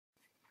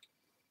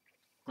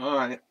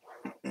Alright.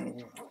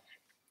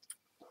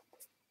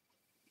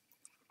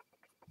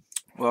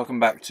 Welcome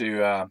back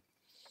to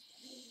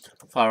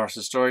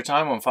Fieros' story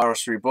time on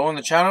Fieros Reborn,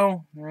 the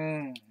channel.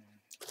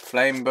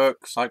 Flame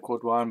book, Psych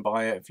Ward 1,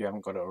 buy it if you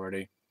haven't got it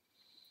already.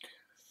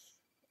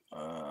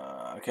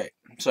 Okay,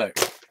 so.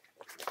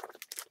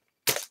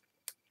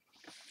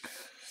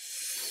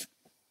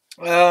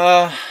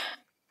 I'm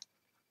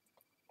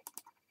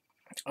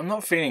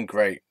not feeling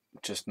great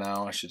just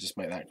now. I should just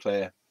make that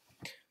clear.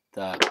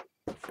 That,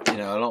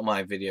 a lot of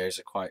my videos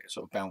are quite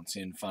sort of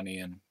bouncy and funny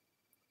and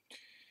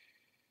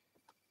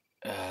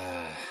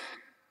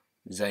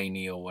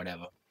zany or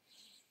whatever.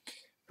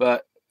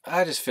 But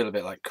I just feel a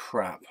bit like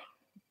crap.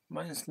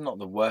 It's not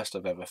the worst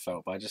I've ever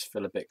felt, but I just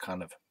feel a bit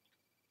kind of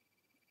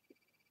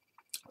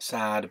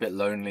sad, a bit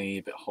lonely,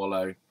 a bit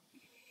hollow.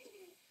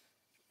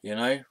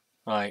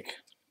 Like,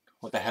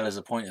 what the hell is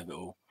the point of it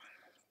all?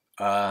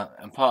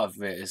 And part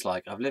of it is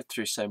like, I've lived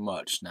through so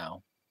much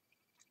now,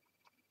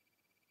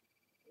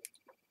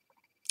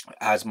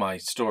 as my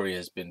story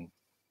has been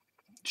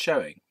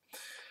showing.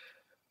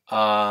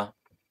 And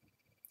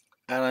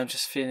I'm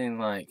just feeling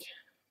like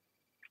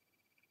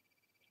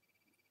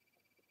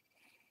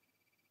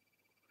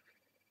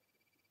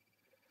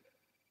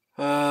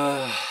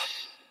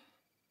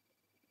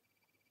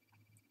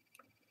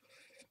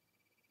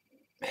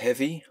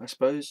heavy, I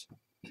suppose,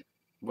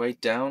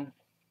 weighed down.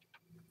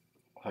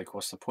 Like,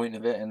 what's the point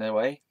of it in a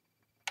way?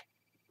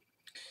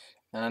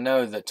 And I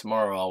know that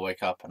tomorrow I'll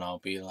wake up and I'll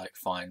be like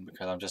fine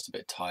because I'm just a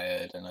bit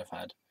tired and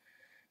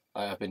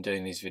I've been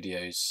doing these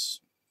videos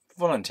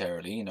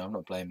voluntarily. I'm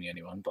not blaming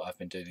anyone, but I've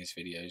been doing these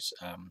videos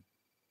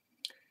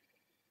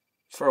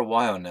for a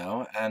while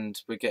now,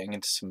 and we're getting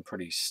into some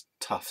pretty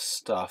tough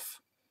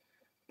stuff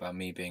about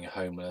me being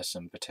homeless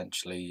and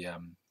potentially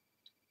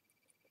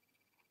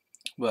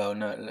well,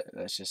 no,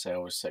 let's just say I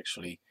was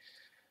sexually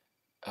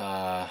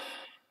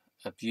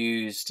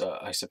abused,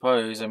 I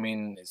suppose. I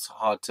mean, it's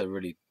hard to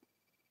really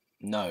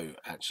know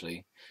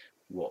actually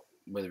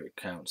whether it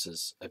counts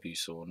as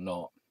abuse or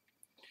not.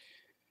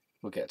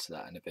 We'll get to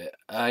that in a bit.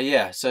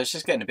 Yeah, so it's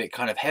just getting a bit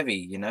kind of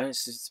heavy,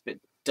 It's just a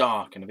bit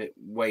dark and a bit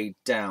weighed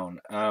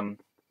down. And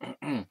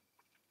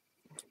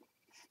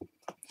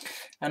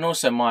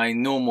also my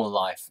normal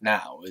life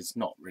now is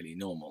not really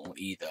normal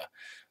either.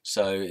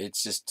 So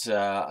it's just,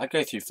 I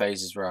go through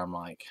phases where I'm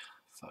like,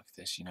 fuck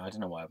this, I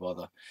don't know why I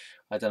bother.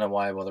 I don't know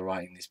why I bother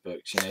writing these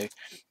books,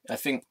 I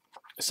think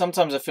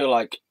sometimes I feel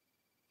like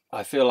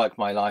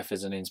my life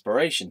is an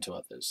inspiration to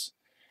others.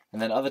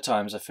 And then other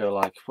times I feel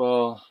like,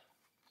 well,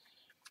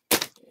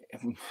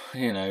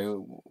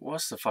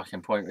 what's the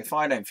fucking point? If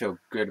I don't feel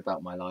good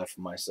about my life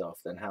and myself,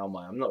 then how am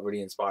I? I'm not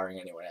really inspiring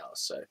anyone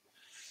else. So,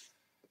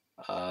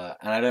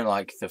 and I don't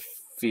like the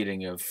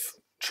feeling of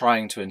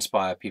trying to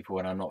inspire people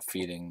when I'm not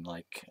feeling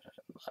like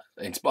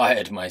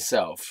inspired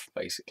myself,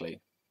 basically.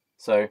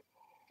 So,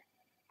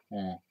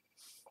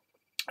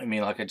 I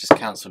mean, like I just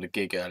cancelled a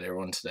gig earlier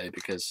on today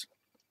because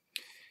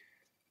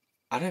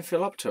I don't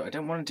feel up to it. I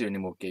don't want to do any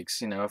more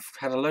gigs. I've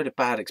had a load of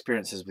bad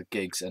experiences with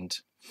gigs and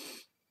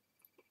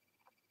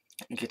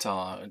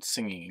guitar and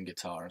singing and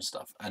guitar and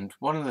stuff. And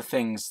one of the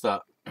things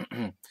that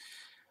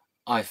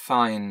I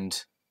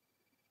find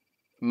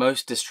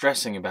most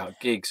distressing about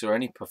gigs or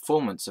any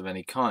performance of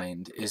any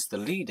kind is the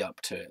lead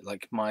up to it.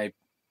 Like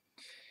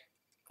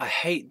I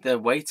hate the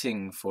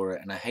waiting for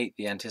it, and I hate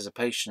the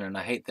anticipation, and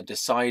I hate the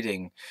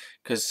deciding,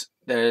 because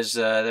there was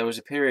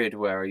a period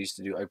where I used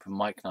to do open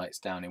mic nights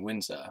down in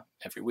Windsor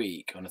every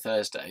week on a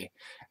Thursday,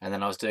 and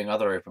then I was doing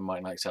other open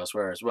mic nights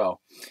elsewhere as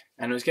well,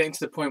 and it was getting to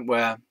the point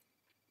where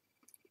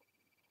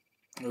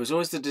it was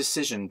always the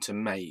decision to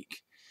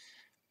make,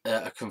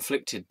 a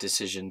conflicted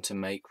decision to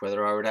make,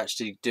 whether I would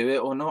actually do it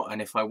or not,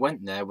 and if I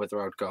went there, whether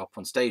I would go up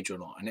on stage or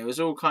not. And it was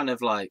all kind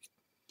of like,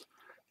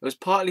 it was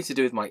partly to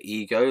do with my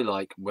ego,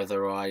 like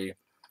whether I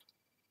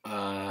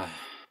don't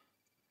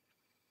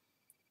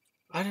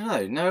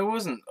know. No, it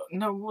wasn't.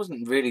 No, it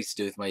wasn't really to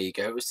do with my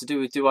ego. It was to do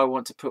with, do I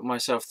want to put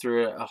myself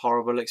through a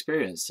horrible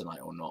experience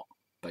tonight or not?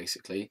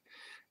 Basically,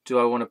 do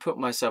I want to put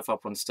myself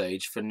up on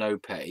stage for no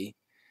pay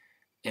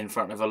in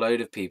front of a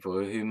load of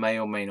people who may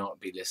or may not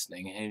be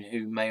listening, and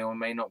who may or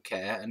may not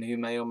care, and who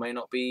may or may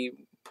not be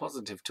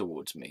positive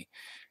towards me,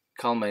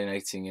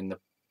 culminating in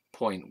the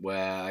point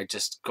where I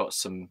just got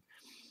some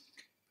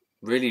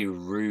really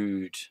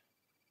rude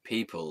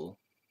people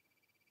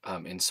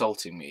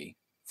insulting me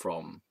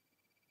from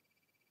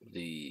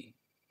the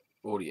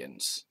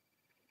audience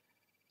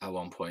at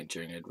one point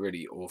during a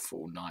really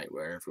awful night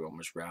where everyone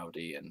was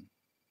rowdy and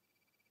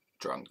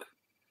drunk.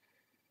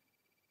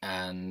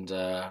 And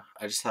I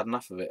just had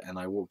enough of it, and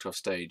I walked off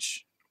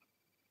stage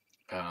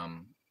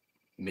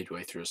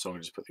midway through a song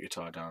and just put the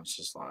guitar down. It's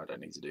just like, I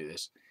don't need to do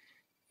this.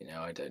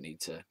 I don't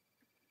need to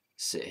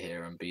sit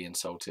here and be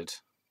insulted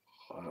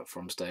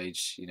from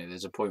stage.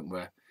 There's a point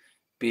where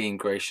being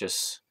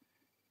gracious,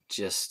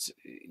 just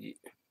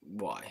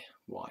why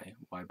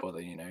bother?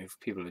 If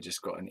people have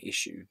just got an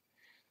issue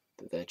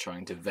that they're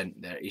trying to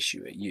vent their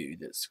issue at you,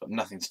 that's got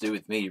nothing to do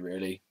with me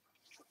really,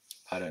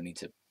 I don't need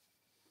to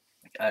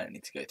I don't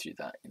need to go through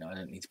that. I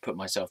don't need to put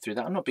myself through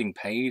that. I'm not being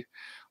paid.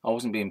 I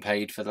wasn't being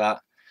paid for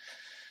that.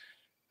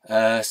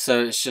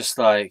 So it's just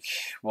like,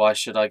 why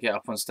should I get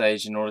up on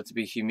stage in order to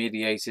be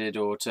humiliated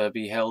or to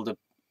be held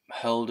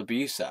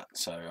abuse at?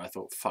 So I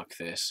thought, fuck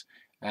this.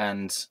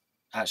 And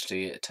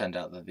actually, it turned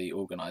out that the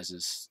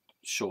organisers,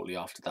 shortly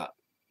after that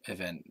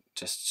event,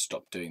 just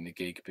stopped doing the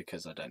gig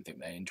because I don't think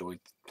they enjoyed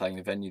playing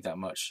the venue that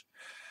much.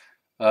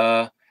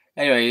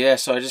 Anyway, yeah,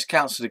 so I just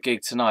cancelled a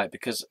gig tonight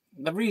because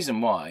the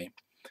reason why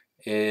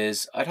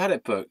is I'd had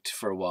it booked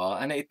for a while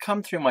and it had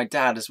come through my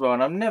dad as well,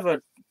 and I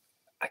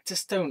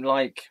just don't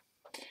like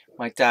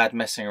my dad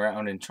messing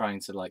around and trying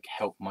to like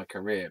help my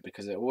career,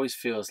 because it always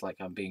feels like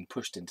I'm being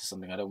pushed into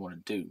something I don't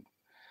want to do.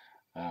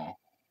 Yeah.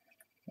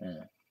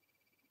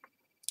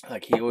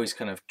 Like he always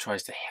kind of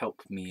tries to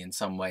help me in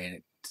some way,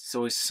 and it's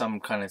always some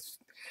kind of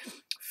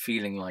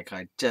feeling like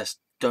I just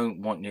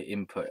don't want your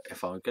input.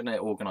 If I'm going to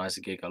organise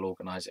a gig, I'll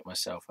organise it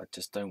myself. I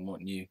just don't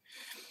want you.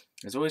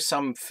 There's always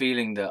some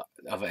feeling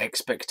of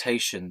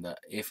expectation that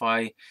if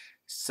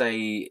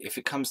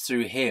it comes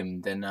through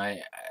him, then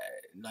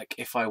like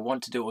if I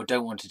want to do it or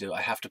don't want to do it,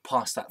 I have to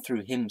pass that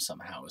through him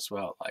somehow as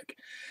well. Like,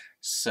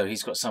 so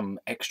he's got some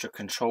extra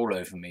control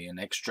over me and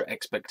extra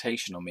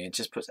expectation on me. It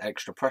just puts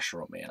extra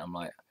pressure on me, and I'm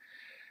like,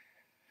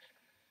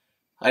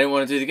 I didn't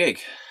want to do the gig.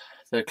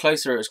 The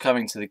closer it was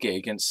coming to the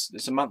gig, and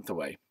it's a month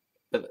away,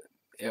 and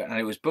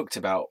it was booked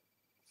about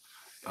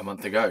a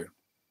month ago.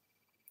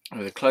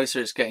 And the closer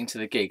it's getting to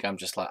the gig, I'm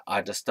just like,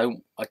 I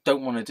don't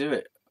want to do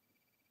it.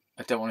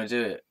 I don't want to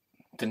do it.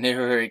 The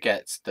nearer it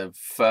gets, the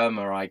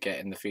firmer I get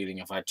in the feeling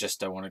of I just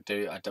don't want to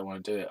do it. I don't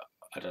want to do it.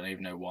 I don't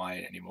even know why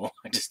anymore.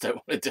 I just don't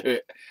want to do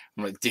it.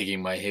 I'm like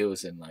digging my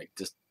heels in, like,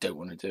 just don't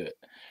want to do it.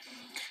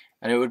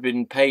 And it would have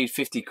been paid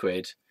 50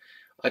 quid.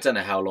 I don't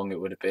know how long it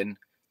would have been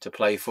to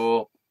play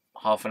for.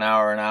 Half an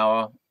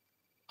hour,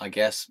 I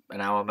guess, an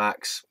hour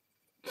max,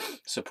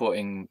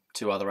 supporting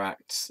two other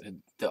acts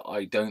that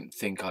I don't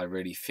think I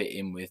really fit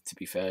in with, to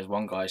be fair.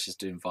 One guy's just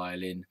doing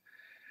violin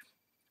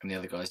and the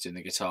other guy's doing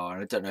the guitar,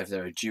 and I don't know if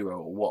they're a duo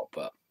or what,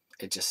 but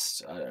it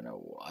just, I don't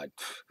know,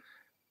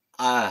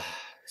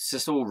 it's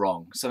just all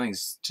wrong.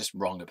 Something's just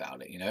wrong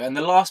about it, And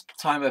the last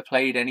time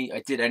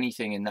I did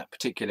anything in that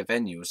particular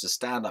venue was a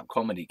stand-up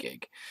comedy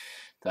gig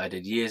that I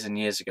did years and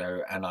years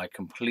ago, and I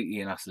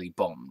completely and utterly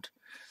bombed.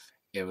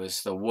 It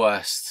was the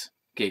worst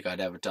gig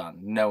I'd ever done.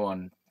 No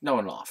one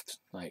laughed.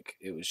 Like,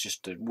 it was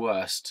just the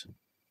worst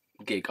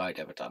gig I'd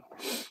ever done.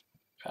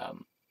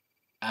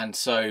 And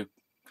so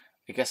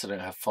I guess I don't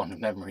have fond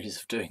memories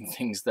of doing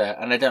things there,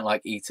 and I don't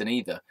like Eton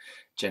either.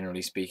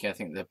 Generally speaking, I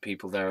think the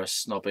people there are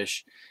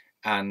snobbish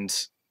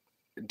and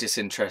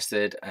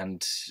disinterested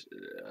and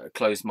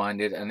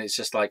closed-minded, and it's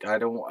just like I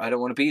don't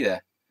want to be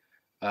there.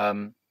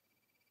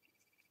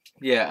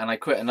 Yeah, and I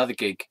quit another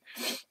gig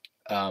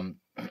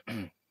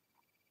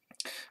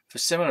for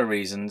similar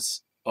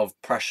reasons of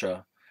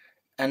pressure.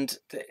 And,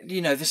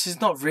 this is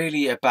not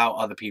really about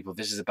other people.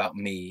 This is about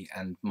me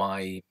and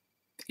my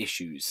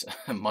issues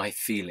and my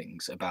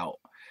feelings about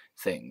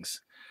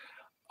things.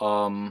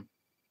 That,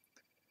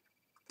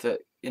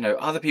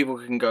 other people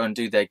can go and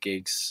do their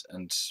gigs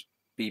and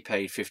be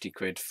paid 50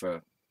 quid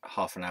for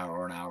half an hour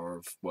or an hour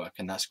of work,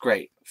 and that's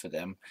great for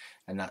them.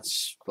 And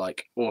that's,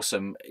 like,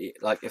 awesome.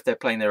 Like, if they're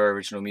playing their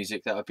original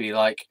music, that would be,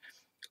 like,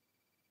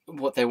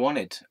 what they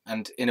wanted,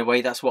 and in a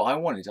way that's what I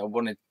wanted. I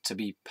wanted to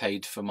be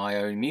paid for my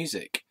own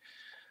music,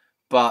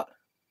 but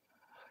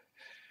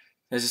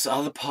there's this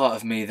other part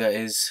of me that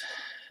it's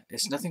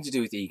nothing to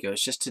do with ego.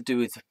 It's just to do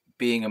with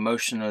being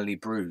emotionally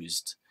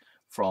bruised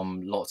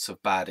from lots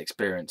of bad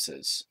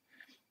experiences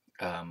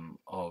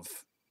of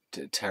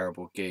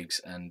terrible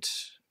gigs, and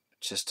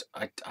just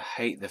I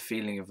hate the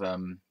feeling of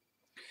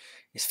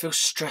it feels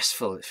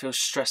stressful.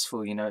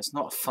 It's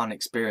not a fun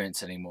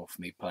experience anymore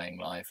for me playing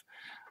live.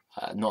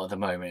 Not at the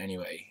moment,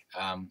 anyway.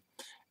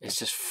 It's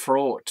just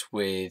fraught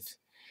with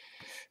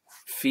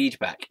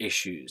feedback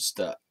issues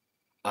that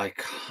I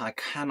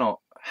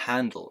cannot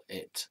handle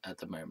it at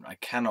the moment. I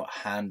cannot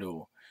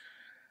handle.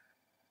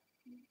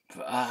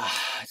 I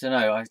don't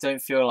know. I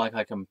don't feel like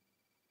I can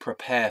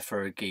prepare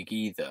for a gig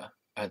either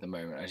at the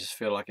moment. I just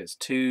feel like it's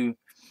too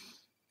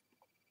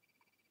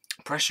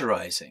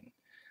pressurizing.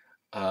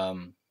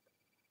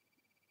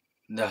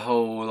 The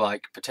whole,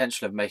 like,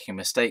 potential of making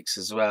mistakes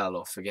as well,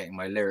 or forgetting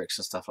my lyrics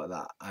and stuff like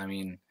that. I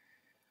mean,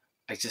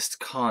 I just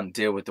can't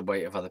deal with the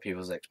weight of other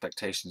people's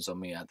expectations on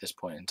me at this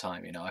point in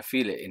time. I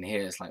feel it in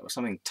here. It's like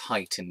something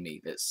tight in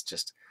me that's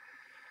just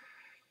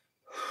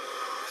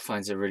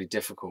finds it really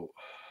difficult.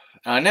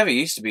 And I never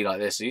used to be like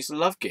this. I used to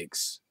love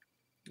gigs.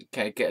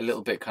 Okay, get a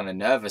little bit kind of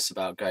nervous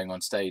about going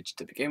on stage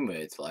to begin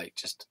with, like,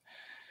 just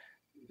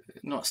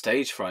not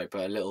stage fright,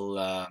 but a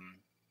little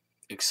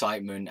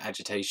excitement,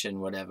 agitation,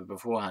 whatever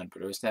beforehand,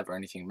 but it was never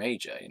anything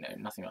major,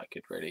 nothing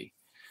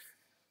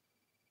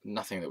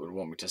nothing that would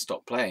want me to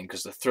stop playing,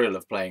 because the thrill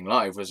of playing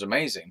live was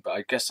amazing. But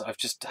I guess I've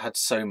just had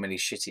so many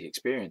shitty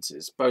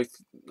experiences,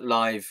 both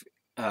live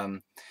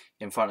in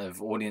front of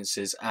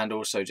audiences and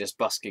also just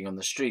busking on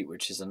the street,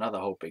 which is another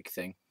whole big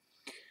thing.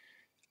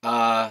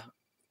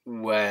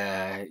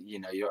 where, you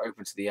know, you're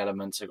open to the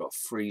elements. I got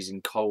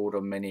freezing cold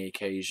on many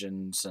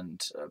occasions,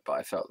 and but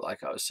I felt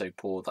like I was so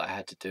poor that I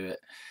had to do it.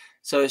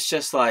 So it's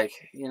just like,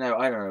 you know,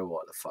 I don't know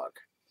what the fuck.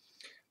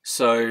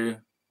 So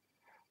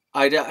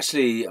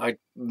I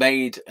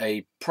made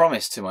a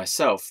promise to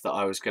myself that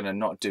I was going to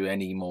not do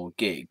any more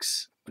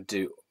gigs.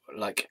 Do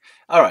like,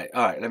 all right,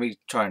 let me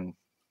try and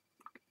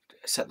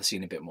set the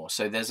scene a bit more.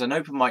 So there's an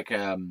open mic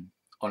on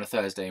a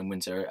Thursday in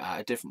Windsor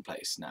at a different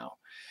place now,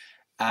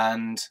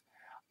 and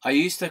I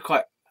used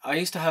to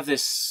have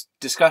this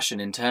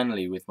discussion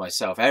internally with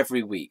myself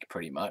every week,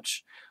 pretty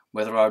much,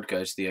 whether I would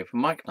go to the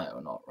open mic night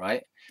or not,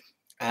 right?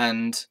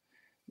 And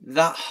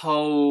that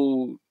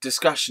whole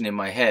discussion in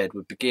my head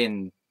would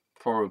begin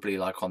probably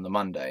like on the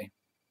Monday,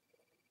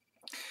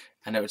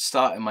 and it would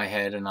start in my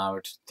head, and I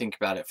would think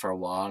about it for a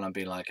while, and I'd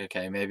be like,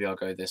 okay, maybe I'll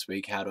go this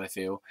week. How do I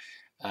feel?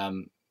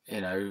 You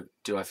know,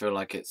 do I feel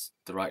like it's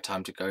the right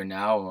time to go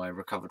now? Am I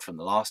recovered from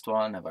the last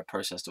one? Have I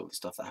processed all the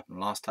stuff that happened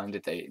last time?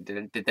 Did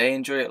they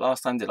enjoy it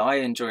last time? Did I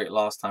enjoy it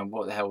last time?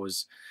 What the hell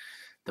was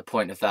the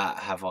point of that?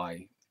 Have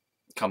I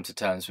come to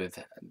terms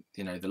with,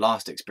 you know, the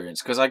last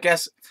experience? Because I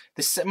guess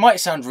this might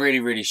sound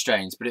really, really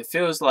strange, but it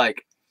feels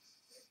like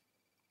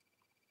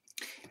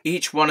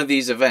each one of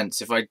these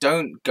events, if I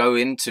don't go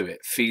into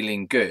it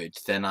feeling good,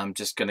 then I'm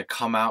just going to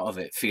come out of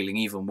it feeling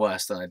even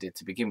worse than I did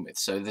to begin with.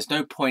 So there's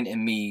no point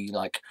in me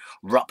like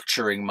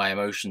rupturing my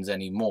emotions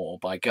anymore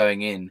by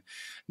going in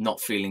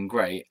not feeling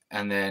great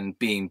and then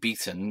being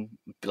beaten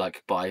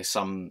like by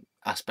some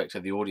aspect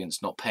of the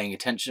audience not paying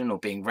attention or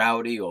being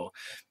rowdy or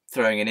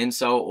throwing an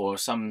insult or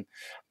some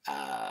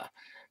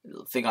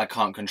thing I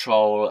can't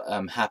control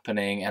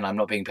happening, and I'm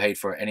not being paid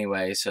for it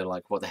anyway. So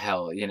like, what the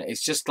hell, you know?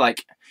 It's just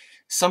like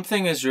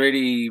something has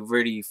really,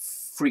 really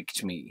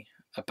freaked me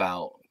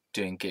about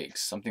doing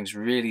gigs. Something's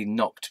really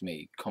knocked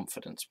me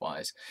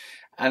confidence-wise.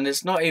 And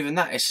it's not even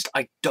that. It's just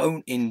I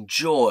don't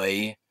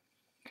enjoy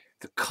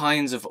the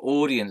kinds of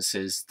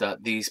audiences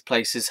that these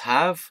places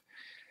have.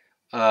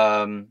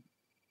 And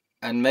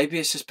maybe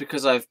it's just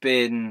because I've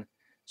been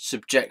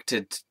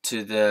subjected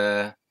to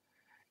the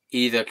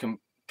either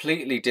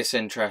completely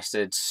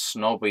disinterested,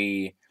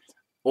 snobby,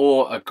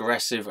 or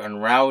aggressive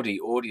and rowdy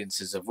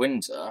audiences of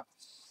Windsor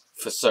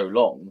for so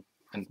long,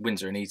 and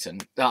Windsor and Eton,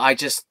 that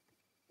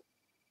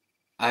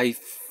I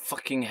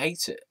fucking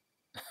hate it.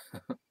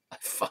 I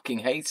fucking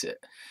hate it.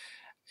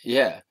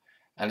 Yeah.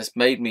 And it's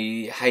made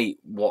me hate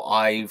what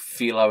I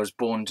feel I was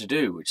born to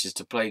do, which is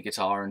to play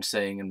guitar and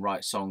sing and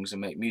write songs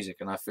and make music.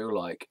 And I feel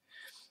like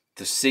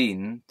the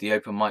scene, the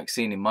open mic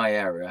scene in my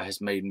area,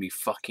 has made me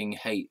fucking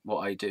hate what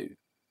I do.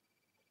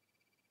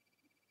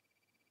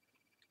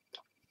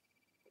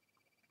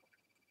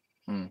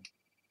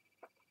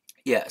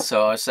 Yeah,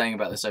 so I was saying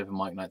about this open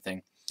mic night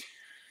thing.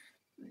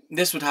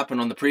 This would happen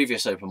on the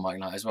previous open mic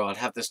night as well. I'd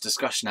have this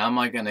discussion, am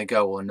I going to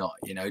go or not?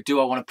 You know, do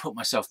I want to put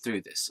myself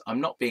through this?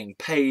 I'm not being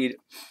paid.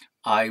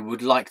 I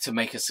would like to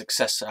make a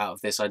success out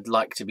of this. I'd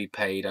like to be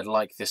paid. I'd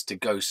like this to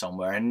go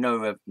somewhere. And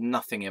no,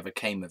 nothing ever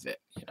came of it,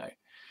 you know.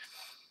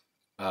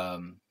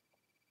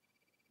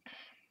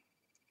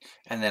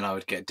 And then I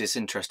would get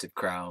disinterested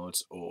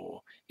crowds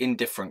or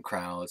indifferent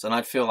crowds. And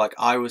I'd feel like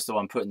I was the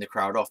one putting the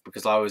crowd off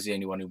because I was the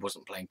only one who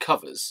wasn't playing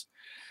covers.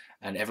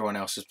 And everyone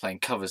else was playing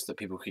covers that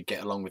people could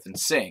get along with and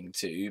sing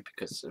to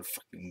because they're a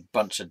fucking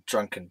bunch of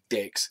drunken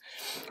dicks.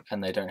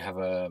 And they don't have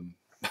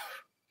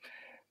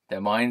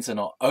their minds are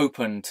not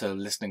open to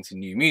listening to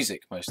new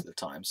music most of the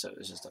time. So it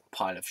was just a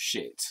pile of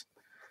shit.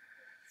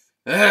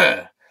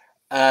 Ugh.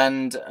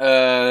 And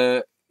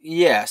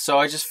yeah, so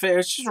I just feel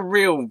it's just a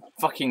real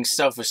fucking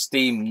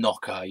self-esteem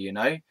knocker, you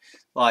know?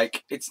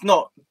 Like, it's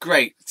not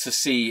great to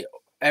see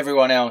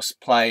everyone else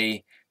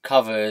play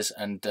covers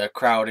and the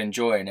crowd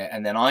enjoying it,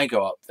 and then I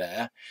go up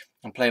there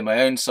and play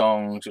my own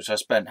songs, which I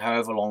spent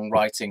however long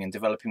writing and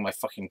developing my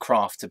fucking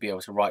craft to be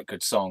able to write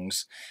good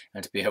songs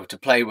and to be able to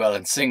play well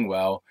and sing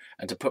well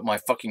and to put my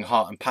fucking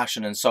heart and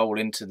passion and soul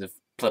into the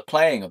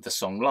playing of the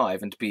song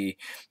live and to be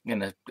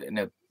in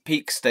a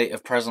peak state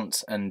of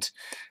presence and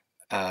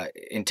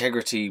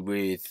integrity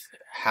with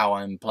how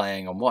I'm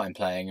playing and what I'm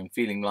playing and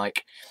feeling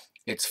like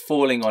it's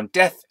falling on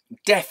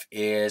deaf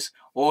ears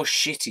or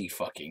shitty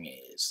fucking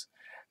ears.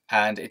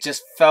 And it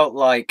just felt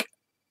like,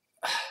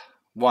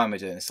 why am I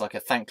doing this? Like a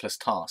thankless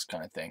task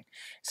kind of thing.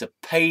 It's a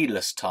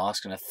paidless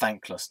task and a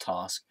thankless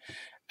task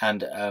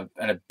and an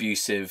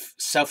abusive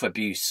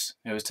self-abuse.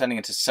 It was turning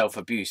into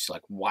self-abuse.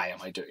 Like, why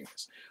am I doing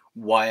this?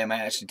 Why am I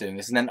actually doing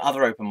this? And then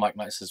other open mic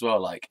nights as well,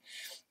 like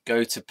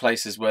go to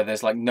places where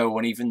there's like no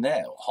one even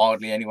there, or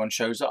hardly anyone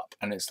shows up,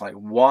 and it's like,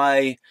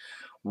 why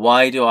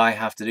do I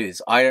have to do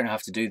this? I don't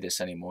have to do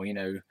this anymore, you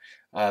know.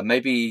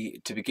 Maybe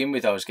to begin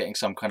with I was getting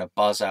some kind of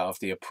buzz out of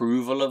the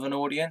approval of an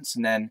audience,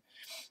 and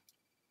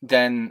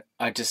then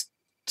I just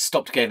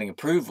stopped getting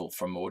approval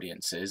from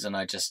audiences, and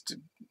I just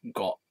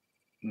got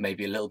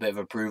maybe a little bit of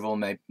approval,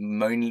 maybe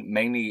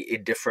mainly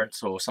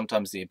indifference or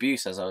sometimes the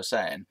abuse, as I was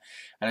saying.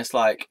 And it's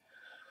like,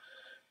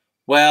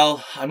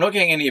 well, I'm not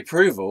getting any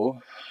approval.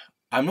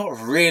 I'm not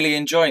really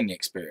enjoying the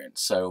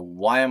experience, so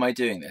why am I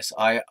doing this?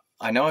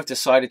 I know I've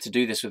decided to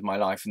do this with my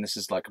life and this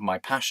is like my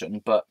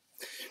passion, but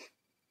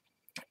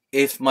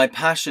if my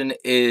passion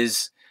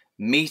is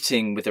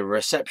meeting with a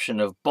reception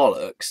of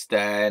bollocks,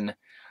 then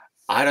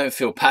I don't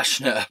feel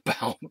passionate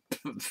about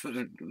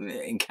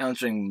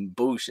encountering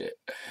bullshit.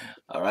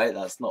 All right,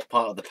 that's not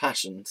part of the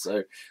passion,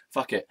 so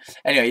fuck it.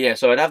 Anyway, yeah,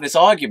 so I'd have this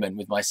argument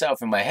with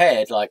myself in my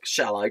head, like,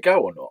 shall I go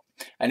or not?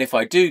 And if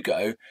I do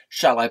go,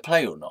 shall I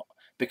play or not?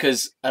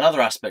 Because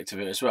another aspect of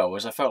it as well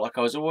was I felt like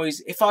I was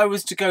always, if I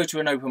was to go to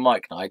an open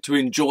mic night, to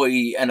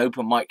enjoy an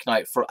open mic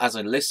night as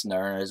a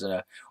listener and as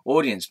an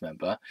audience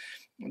member,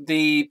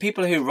 the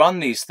people who run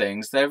these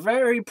things, they're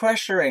very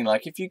pressuring.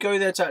 Like, if you go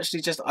there to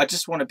actually I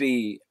just want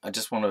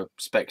to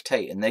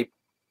spectate, and they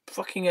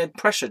fucking had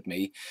pressured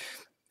me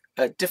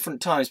at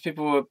different times.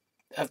 People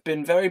have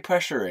been very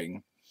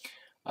pressuring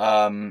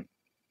to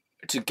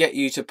get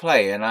you to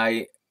play,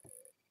 and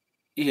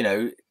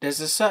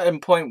there's a certain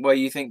point where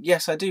you think,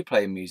 yes, I do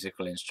play a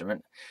musical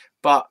instrument,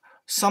 but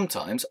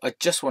sometimes I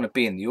just want to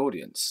be in the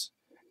audience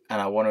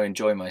and I want to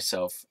enjoy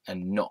myself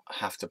and not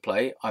have to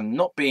play. I'm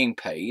not being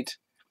paid.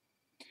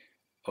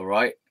 All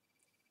right.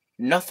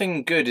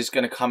 Nothing good is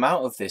going to come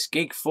out of this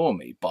gig for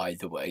me, by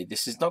the way.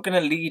 This is not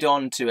going to lead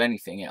on to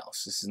anything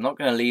else. This is not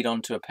going to lead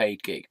on to a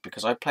paid gig,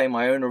 because I play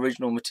my own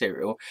original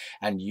material,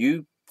 and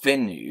you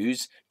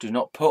venues do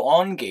not put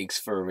on gigs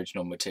for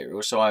original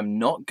material, so I'm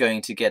not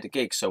going to get a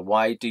gig. So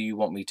why do you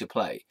want me to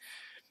play?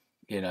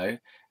 And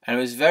it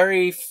was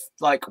very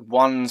like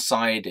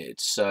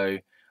one-sided. So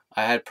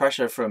I had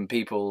pressure from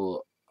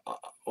people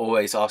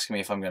always asking me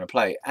if I'm going to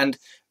play, and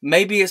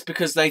maybe it's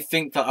because they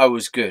think that I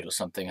was good or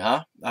something,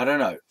 huh? I don't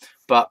know,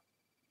 but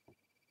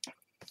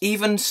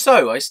even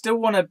so, I still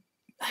want to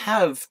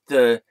have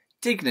the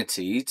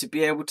dignity to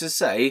be able to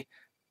say,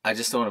 I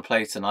just don't want to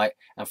play tonight,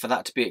 and for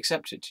that to be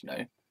accepted.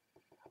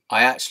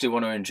 I actually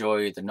want to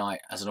enjoy the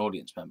night as an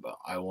audience member.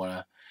 I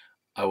want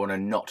to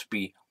not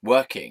be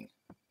working,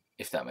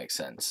 if that makes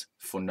sense,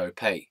 for no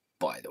pay,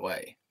 by the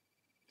way.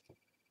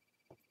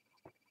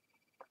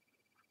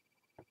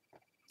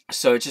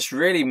 So it just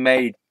really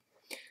made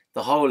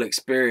the whole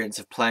experience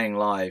of playing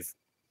live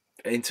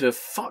into a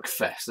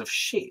fuckfest of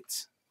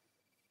shit,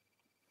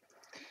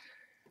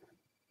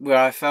 where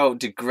I felt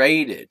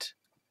degraded,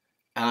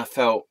 and I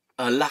felt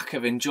a lack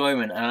of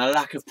enjoyment and a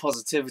lack of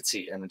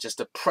positivity and just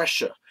a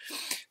pressure.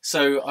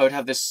 So I would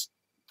have this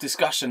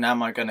discussion,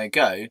 am I going to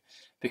go?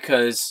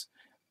 Because,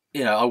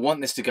 I want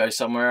this to go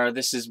somewhere.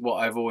 This is what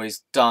I've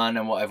always done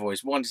and what I've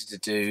always wanted to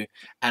do.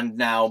 And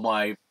now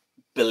my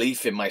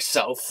belief in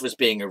myself was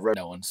being eroded.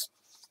 No one's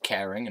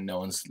caring and no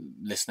one's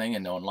listening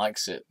and no one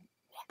likes it.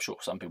 I'm sure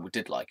some people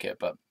did like it,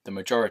 but the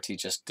majority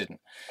just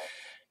didn't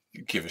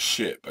give a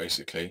shit,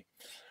 basically.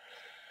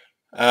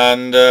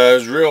 And it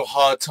was real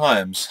hard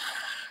times.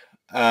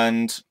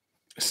 And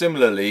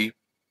similarly,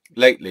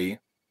 lately,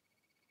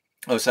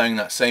 I was having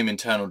that same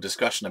internal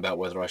discussion about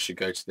whether I should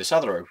go to this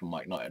other open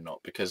mic night or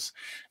not, because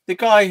the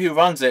guy who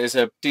runs it is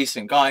a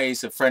decent guy.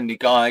 He's a friendly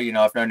guy.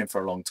 I've known him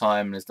for a long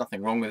time, and there's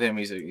nothing wrong with him.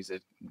 He's a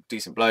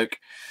decent bloke,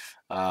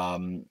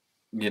 and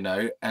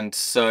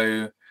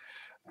so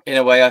in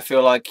a way I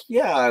feel like,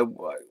 yeah, I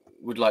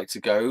would like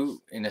to go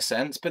in a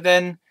sense, but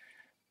then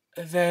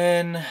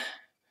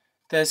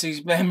there's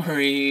these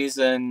memories,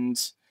 and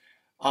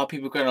are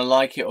people going to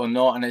like it or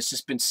not? And it's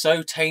just been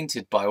so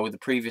tainted by all the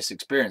previous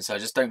experience. I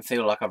just don't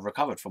feel like I've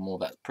recovered from all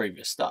that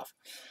previous stuff.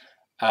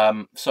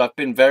 So I've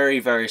been very,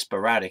 very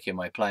sporadic in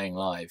my playing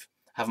live.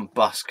 I haven't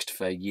busked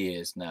for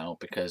years now,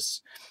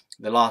 because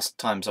the last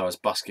times I was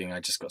busking, I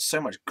just got so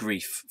much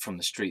grief from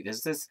the street.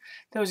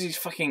 There was these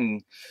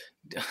fucking,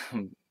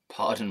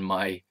 pardon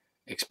my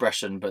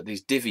expression, but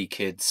these divvy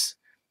kids,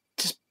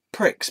 just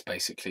pricks,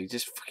 basically,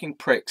 just fucking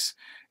pricks,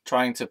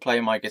 trying to play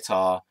my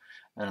guitar,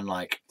 and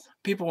like,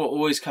 people were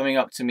always coming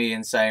up to me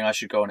and saying I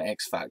should go on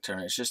X Factor,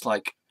 and it's just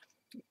like,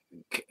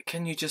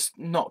 can you just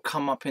not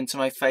come up into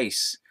my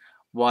face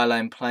while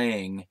I'm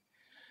playing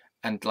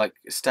and like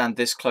stand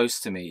this close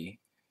to me?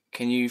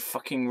 Can you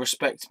fucking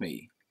respect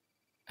me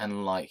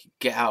and like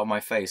get out of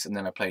my face? And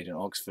then I played in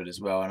Oxford as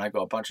well, and I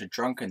got a bunch of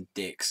drunken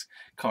dicks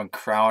coming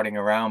crowding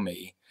around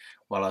me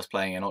while I was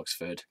playing in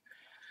Oxford,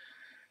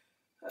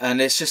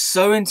 and it's just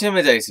so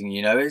intimidating.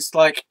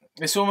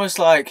 It's almost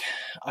like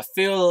I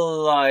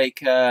feel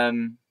like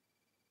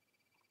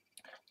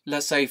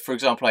let's say, for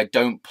example, I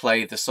don't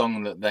play the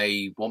song that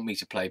they want me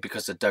to play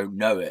because I don't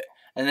know it,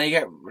 and they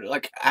get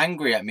like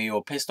angry at me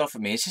or pissed off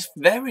at me. It's just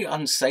very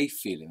unsafe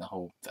feeling, the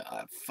whole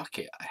fuck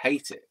it, I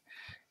hate it.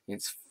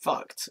 It's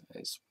fucked.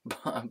 It's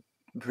a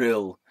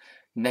real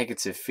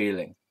negative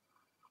feeling.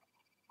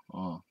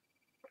 Oh.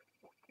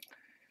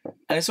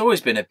 And it's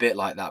always been a bit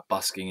like that,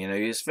 busking,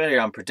 it's very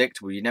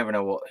unpredictable. You never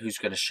know who's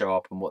going to show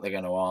up and what they're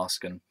going to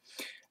ask and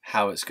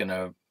how it's going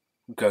to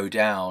go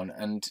down.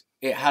 And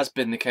it has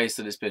been the case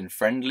that it's been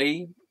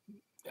friendly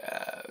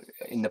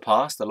in the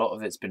past. A lot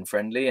of it's been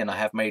friendly, and I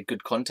have made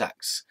good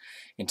contacts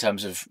in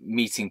terms of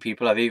meeting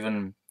people. I've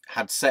even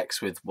had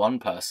sex with one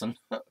person,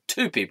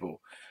 two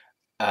people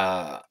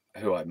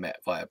who I met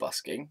via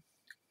busking,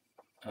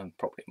 and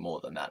probably more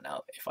than that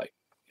now if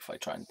if I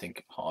try and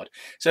think hard.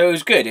 So it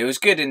was good. It was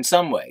good in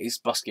some ways,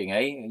 busking,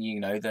 eh? You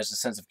know, there's a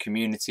sense of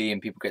community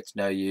and people get to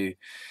know you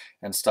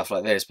and stuff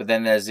like this. But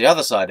then there's the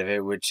other side of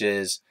it, which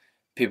is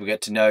people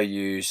get to know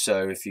you.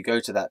 So if you go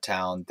to that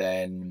town,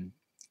 then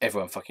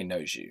everyone fucking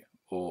knows you,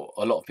 or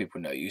a lot of people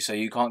know you. So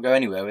you can't go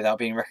anywhere without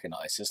being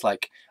recognised. It's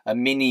like a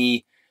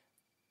mini.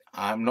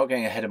 I'm not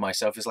getting ahead of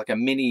myself. It's like a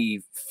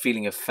mini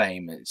feeling of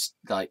fame. It's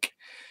like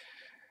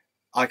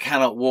I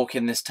cannot walk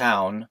in this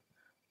town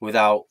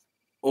without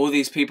all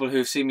these people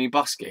who've seen me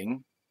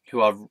busking,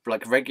 who are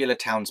like regular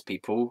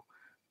townspeople,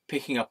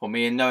 picking up on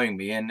me and knowing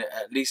me and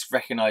at least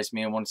recognise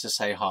me and wanted to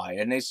say hi.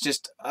 And it's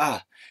just,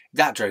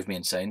 that drove me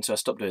insane. So I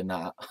stopped doing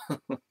that,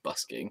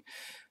 busking,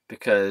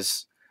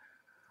 because,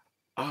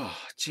 oh,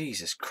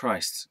 Jesus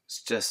Christ.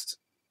 It's just,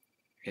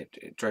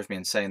 it drove me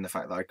insane, the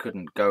fact that I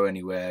couldn't go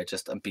anywhere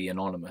just and be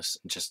anonymous.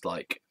 And just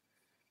like,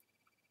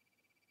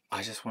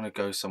 I just want to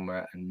go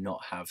somewhere and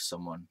not have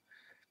someone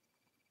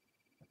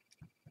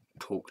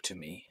talk to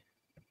me.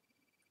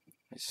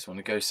 I just want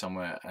to go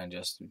somewhere and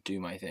just do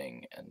my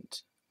thing and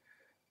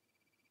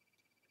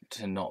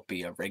to not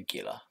be a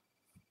regular.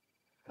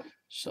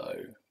 So,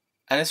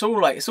 and it's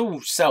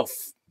all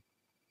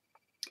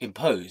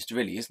self-imposed,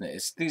 really, isn't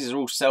it? These are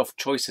all self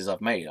choices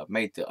I've made. I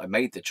made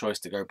the choice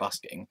to go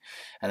busking,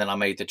 and then I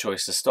made the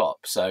choice to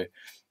stop. So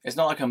it's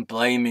not like I'm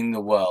blaming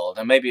the world,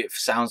 and maybe it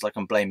sounds like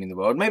I'm blaming the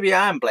world. Maybe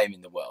I am blaming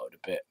the world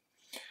a bit,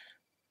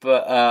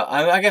 but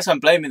I guess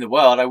I'm blaming the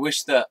world. I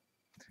wish that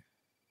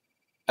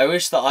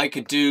I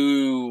could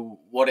do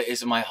what it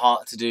is in my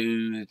heart to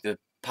do, the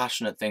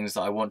passionate things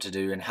that I want to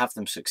do, and have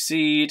them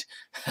succeed.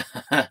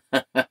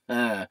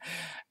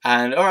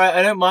 And alright,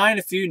 I don't mind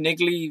a few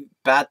niggly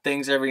bad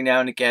things every now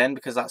and again,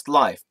 because that's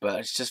life, but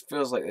it just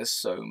feels like there's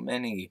so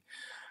many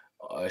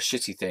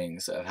shitty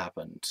things that have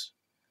happened.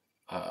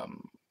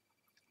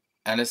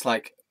 And it's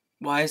like,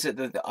 why is it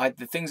that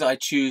the things that I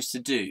choose to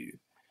do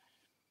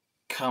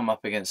come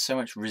up against so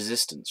much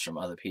resistance from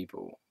other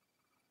people?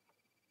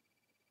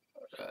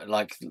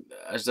 Like,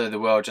 as though the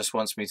world just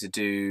wants me to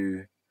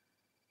do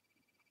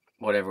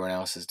what everyone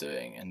else is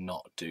doing and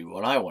not do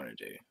what I want to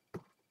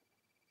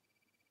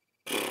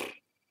do.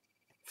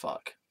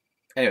 Fuck.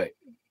 Anyway,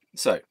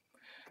 so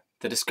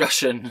the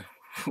discussion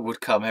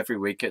would come every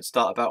week. It'd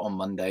start about on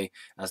Monday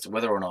as to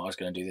whether or not I was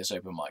going to do this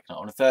open mic night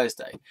on a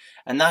Thursday.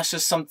 And that's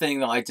just something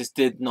that I just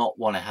did not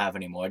want to have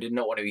anymore. I did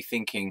not want to be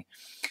thinking,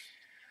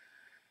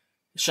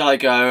 shall I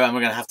go? Am I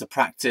going to have to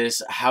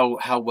practice?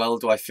 How well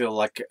do I feel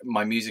like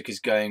my music is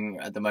going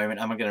at the moment?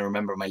 Am I going to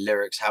remember my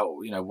lyrics?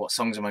 How, you know, what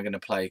songs am I going to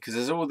play? Because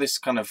there's all this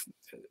kind of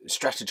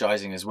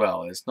strategizing as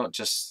well. It's not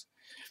just,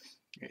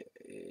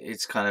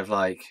 it's kind of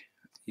like,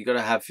 you got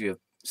to have your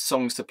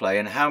songs to play,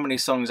 and how many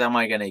songs am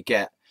I going to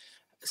get?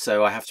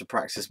 So I have to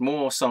practice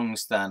more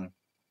songs than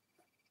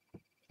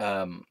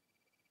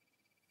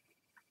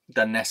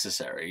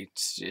necessary,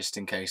 just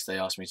in case they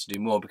ask me to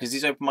do more, because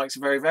these open mics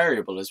are very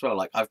variable as well.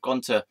 Like, I've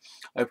gone to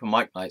open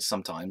mic nights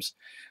sometimes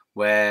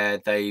where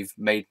they've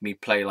made me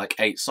play like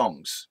 8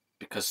 songs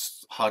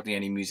because hardly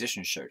any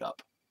musicians showed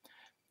up,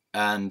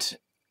 and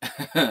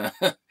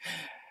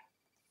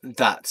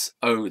that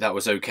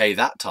was okay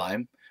that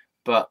time,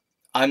 but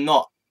I'm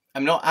not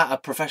at a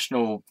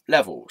professional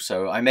level,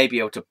 so I may be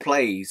able to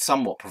play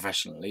somewhat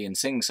professionally and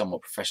sing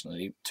somewhat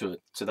professionally to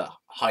that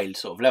high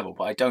sort of level,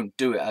 but I don't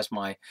do it as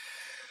my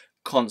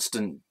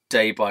constant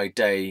day by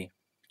day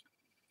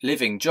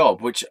living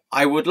job, which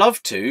I would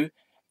love to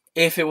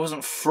if it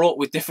wasn't fraught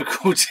with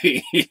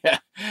difficulty.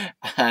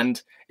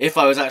 And if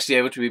I was actually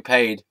able to be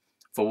paid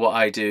for what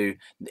I do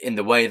in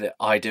the way that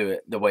I do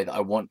it, the way that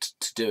I want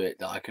to do it,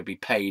 that I could be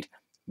paid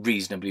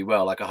reasonably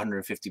well, like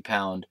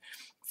 £150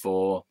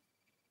 for,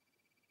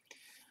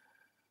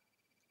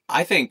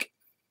 I think,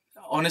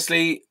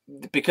 honestly,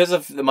 because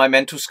of my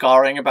mental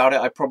scarring about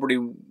it, I probably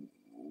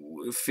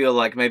feel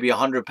like maybe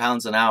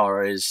 £100 an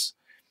hour is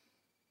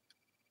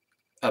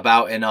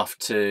about enough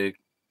to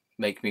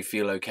make me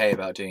feel okay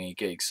about doing a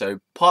gig. So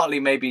partly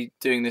maybe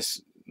doing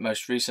this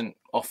most recent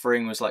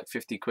offering was like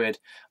 50 quid.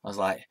 I was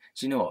like,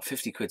 do you know what,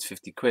 50 quid's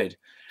 50 quid,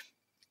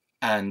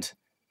 and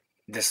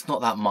there's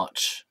not that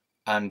much,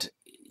 and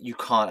you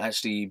can't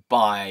actually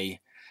buy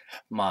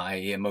my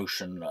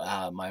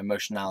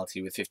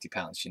emotionality with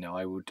 £50. You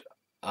know,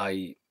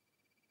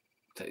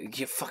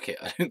 yeah, fuck it,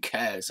 I don't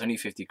care, it's only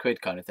 50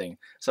 quid kind of thing.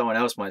 Someone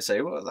else might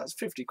say, well, that's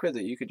 50 quid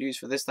that you could use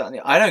for this, that, and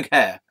the... I don't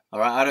care,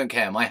 alright, I don't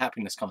care, my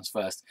happiness comes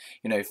first.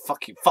 You know,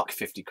 fuck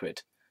 50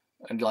 quid.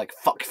 And like,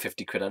 fuck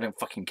 50 quid, I don't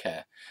fucking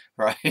care,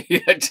 right?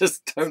 I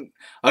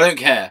don't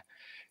care.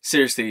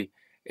 Seriously,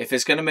 if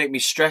it's going to make me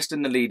stressed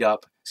in the lead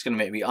up, it's going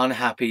to make me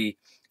unhappy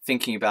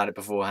thinking about it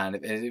beforehand,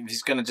 if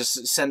it's going to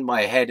just send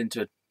my head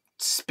into a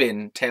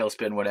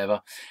tailspin,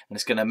 whatever, and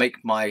it's going to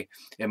make my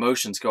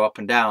emotions go up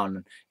and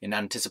down in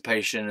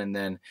anticipation, and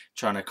then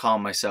trying to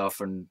calm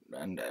myself and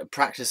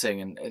practicing,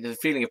 and the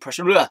feeling of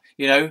pressure,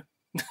 you know,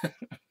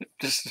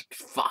 just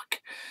fuck.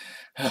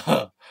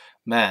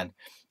 Man.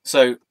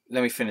 So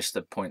let me finish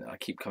the point that I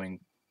keep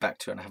coming back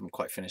to, and I haven't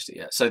quite finished it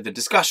yet. So the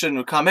discussion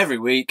would come every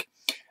week,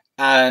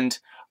 and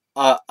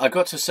I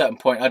got to a certain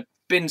point. I'd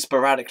been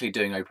sporadically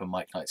doing open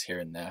mic nights here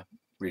and there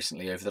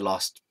recently over the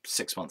last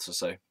 6 months or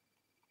so.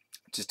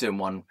 Just doing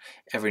one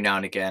every now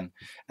and again,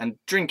 and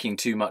drinking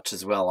too much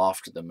as well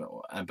after them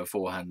and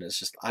beforehand. It's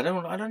just I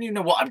don't even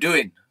know what I'm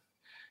doing.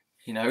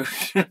 You know,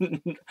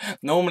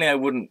 normally I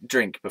wouldn't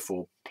drink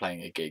before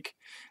playing a gig,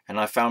 and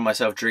I found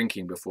myself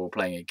drinking before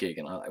playing a gig,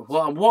 and I'm like,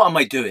 what am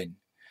I doing?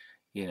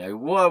 You know,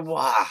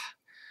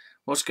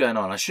 what's going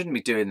on? I shouldn't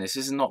be doing this.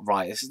 This is not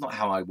right. This is not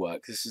how I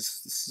work. This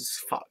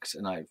is fucked.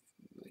 And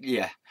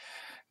yeah.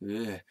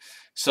 Ugh.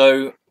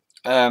 So,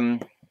 the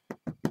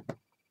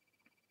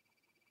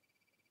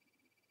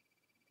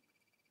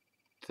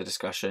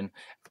discussion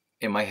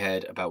in my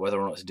head about whether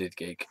or not to do the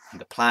gig, and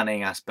the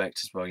planning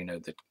aspect as well, you know,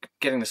 the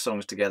getting the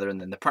songs together,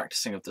 and then the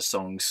practicing of the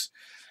songs,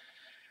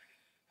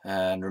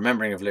 and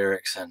remembering of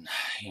lyrics, and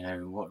you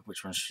know,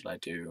 which ones should I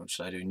do?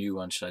 Should I do new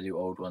ones? Should I do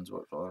old ones?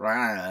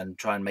 And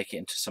try and make it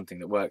into something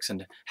that works.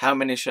 And how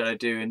many should I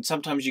do? And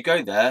sometimes you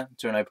go there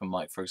to an open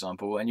mic, for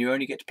example, and you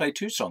only get to play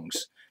 2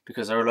 songs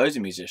because there are loads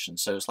of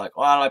musicians. So it's like,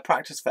 well, I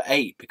practiced for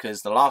 8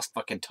 because the last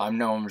fucking time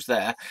no one was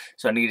there,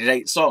 so I needed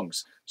 8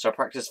 songs. So I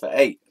practiced for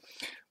 8,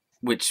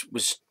 which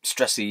was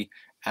stressy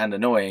and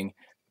annoying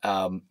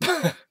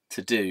to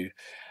do.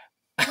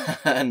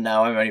 And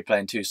now I'm only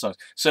playing 2 songs.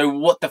 So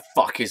what the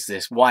fuck is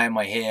this? Why am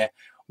I here?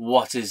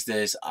 What is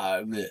this?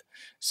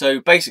 So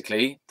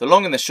basically, the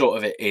long and the short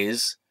of it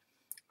is,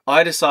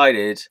 I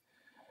decided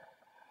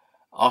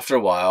after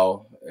a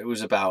while, it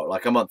was about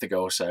like a month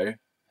ago or so,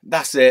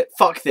 that's it,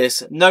 fuck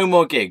this, no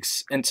more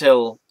gigs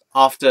until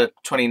after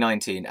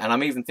 2019. And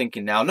I'm even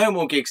thinking now, no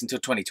more gigs until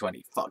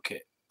 2020. Fuck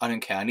it. I don't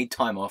care. I need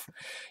time off,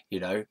 you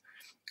know.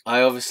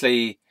 I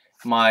obviously,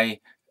 my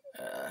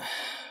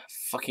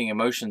fucking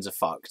emotions are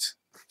fucked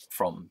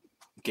from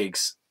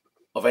gigs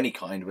of any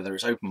kind, whether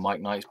it's open mic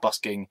nights,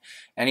 busking,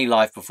 any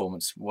live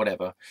performance,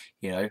 whatever,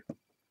 you know.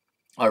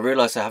 I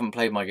realise I haven't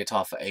played my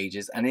guitar for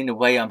ages, and in a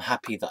way I'm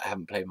happy that I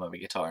haven't played my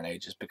guitar in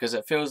ages, because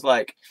it feels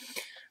like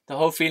the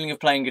whole feeling of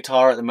playing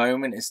guitar at the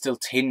moment is still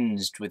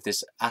tinged with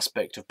this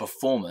aspect of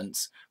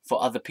performance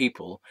for other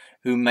people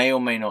who may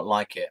or may not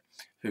like it,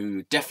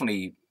 who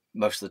definitely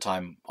most of the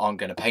time aren't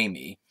going to pay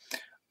me.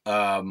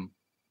 I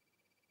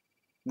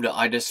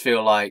just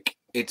feel like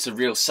it's a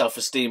real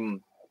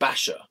self-esteem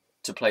basher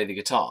to play the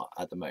guitar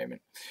at the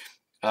moment.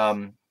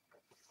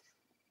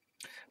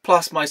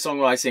 Plus my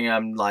songwriting,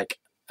 I'm like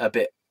a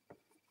bit,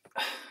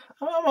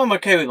 I'm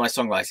okay with my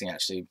songwriting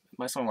actually.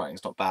 My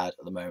songwriting's not bad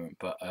at the moment,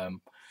 but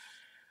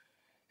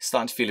it's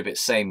starting to feel a bit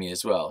samey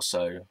as well.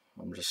 So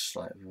I'm just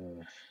like,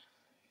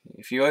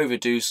 if you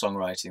overdo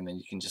songwriting, then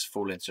you can just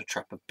fall into a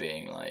trap of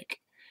being like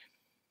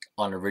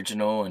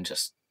unoriginal and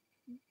just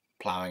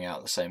ploughing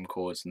out the same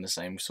chords in the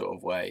same sort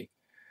of way,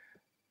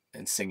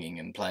 and singing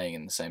and playing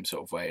in the same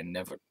sort of way, and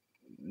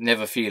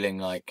never feeling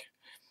like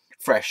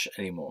fresh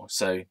anymore.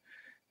 So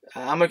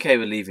I'm okay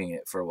with leaving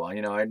it for a while.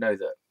 You know, I know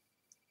that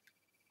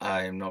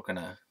I'm not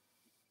gonna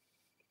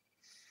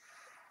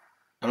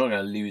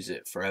lose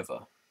it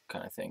forever,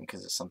 kind of thing,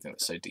 because it's something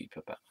that's so deep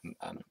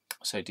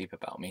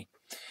about me.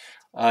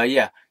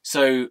 Yeah.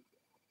 So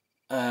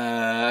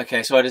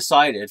okay. So I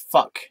decided,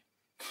 fuck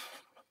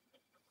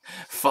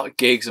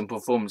gigs and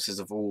performances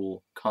of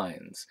all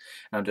kinds.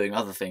 And I'm doing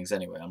other things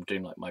anyway. I'm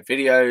doing like my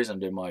videos. I'm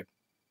doing my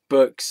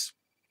books.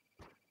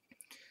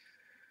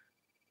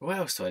 What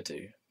else do I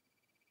do?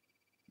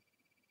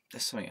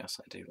 There's something else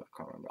I do, but I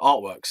can't remember.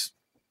 Artworks.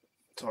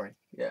 Sorry.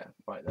 Yeah,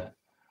 right there.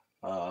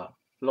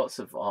 Lots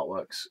of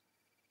artworks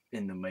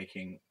in the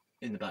making,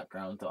 in the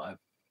background, that I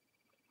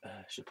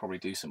should probably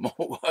do some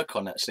more work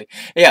on actually.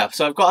 Yeah,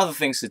 so I've got other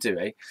things to do,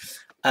 eh?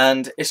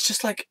 And it's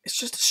just a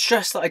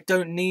stress that I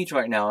don't need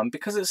right now. And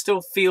because it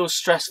still feels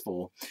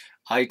stressful,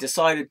 I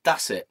decided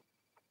that's it.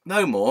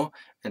 No more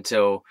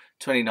until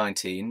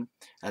 2019.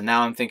 And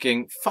now I'm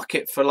thinking, fuck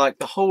it, for like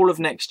the whole of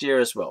next year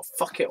as well.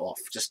 Fuck it off.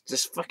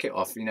 Just fuck it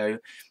off. You know,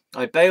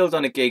 I bailed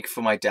on a gig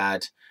for my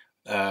dad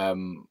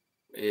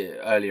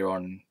earlier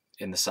on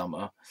in the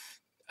summer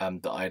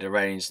that I'd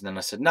arranged. And then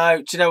I said, no,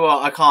 do you know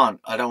what? I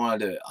can't. I don't want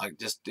to do it.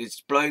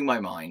 It's blowing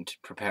my mind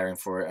preparing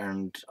for it.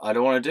 And I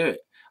don't want to do it.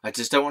 I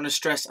just don't want to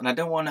stress, and I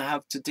don't want to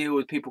have to deal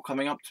with people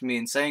coming up to me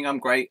and saying I'm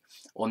great,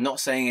 or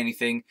not saying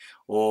anything,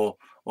 or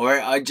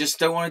I just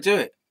don't want to do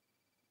it.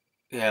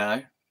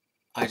 Yeah,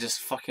 I just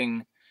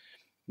fucking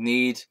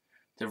need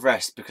the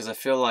rest, because I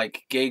feel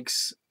like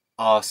gigs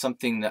are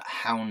something that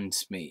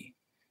hounds me.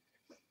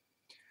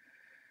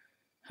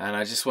 And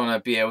I just want to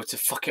be able to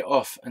fuck it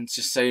off and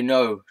just say,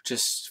 no,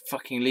 just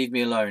fucking leave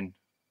me alone,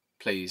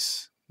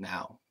 please,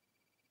 now.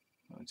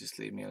 Just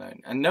leave me alone.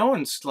 And no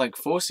one's like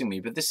forcing me,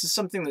 but this is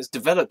something that's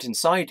developed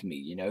inside me,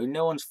 you know.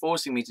 No one's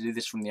forcing me to do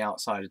this from the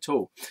outside at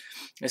all.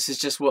 This is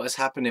just what has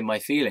happened in my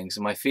feelings,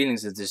 and my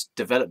feelings have just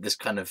developed this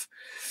kind of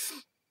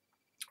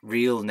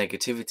real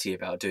negativity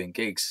about doing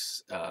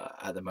gigs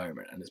at the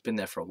moment, and it's been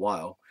there for a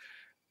while.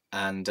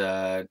 And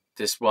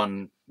this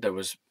one that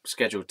was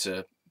scheduled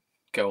to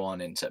go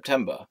on in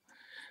September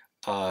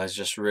has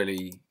just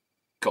really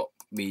got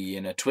me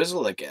in a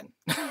twizzle again.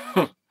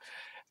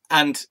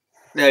 And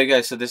there you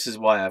go. So this is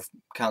why I've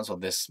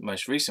cancelled this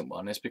most recent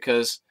one. Is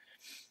because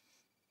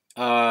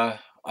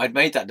I'd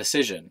made that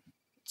decision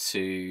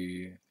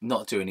to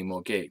not do any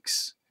more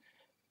gigs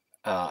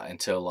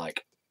until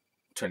like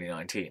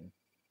 2019.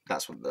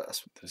 That's what the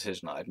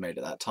decision I'd made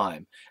at that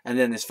time. And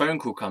then this phone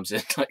call comes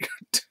in like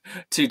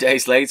 2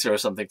 days later or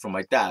something from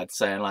my dad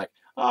saying like,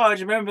 "Oh, do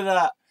you remember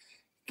that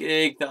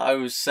gig that I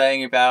was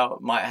saying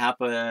about might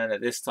happen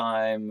at this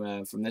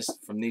time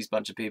from these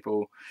bunch of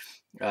people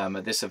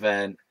at this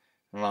event?"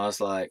 And I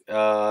was like,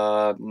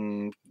 yeah.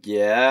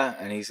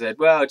 And he said,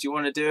 "Well, do you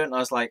want to do it?" And I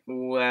was like,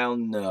 "Well,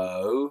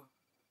 no."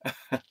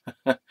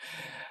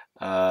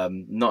 Not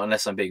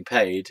unless I'm being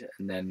paid.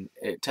 And then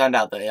it turned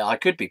out that I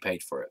could be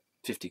paid for it,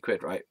 50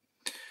 quid, right?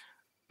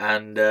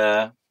 And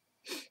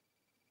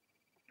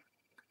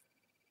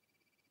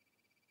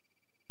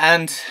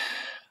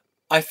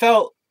I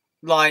felt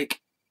like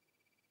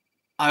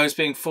I was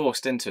being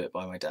forced into it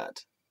by my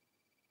dad,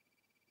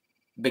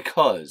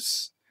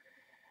 because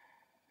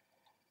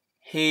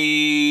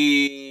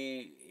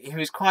he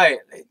was quite,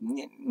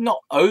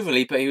 not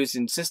overly, but he was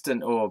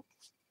insistent, or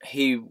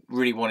he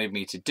really wanted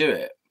me to do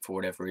it for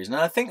whatever reason.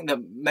 And I think that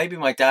maybe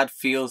my dad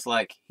feels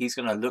like he's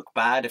going to look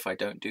bad if I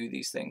don't do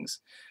these things.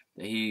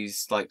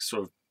 He's like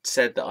sort of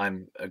said that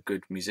I'm a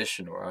good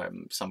musician, or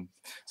I'm some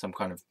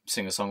kind of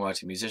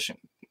singer-songwriter musician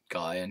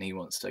guy, and he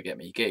wants to get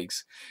me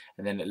gigs,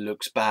 and then it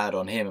looks bad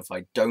on him if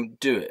I don't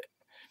do it.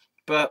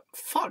 But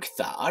fuck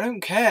that. I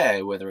don't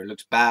care whether it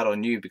looks bad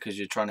on you because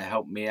you're trying to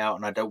help me out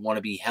and I don't want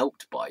to be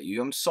helped by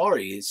you. I'm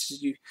sorry. It's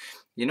just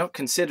you're not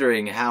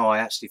considering how I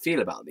actually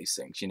feel about these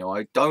things. You know,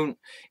 I don't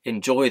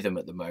enjoy them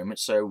at the moment,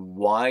 so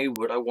why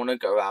would I want to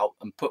go out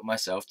and put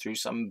myself through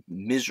some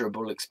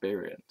miserable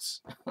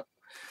experience?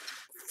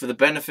 For the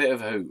benefit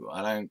of who?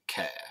 I don't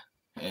care.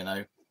 You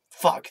know,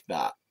 fuck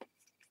that.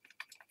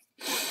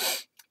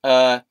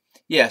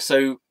 Yeah,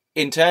 so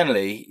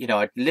internally, you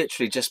know, I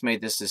literally just made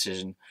this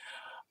decision.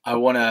 I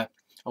wanna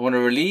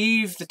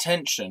relieve the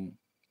tension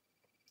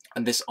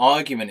and this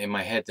argument in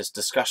my head, this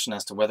discussion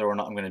as to whether or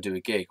not I'm going to do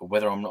a gig, or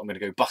whether I'm not going to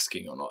go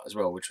busking or not as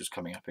well, which was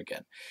coming up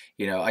again.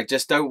 You know, I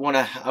just don't want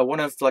to. I want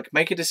to like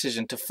make a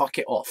decision to fuck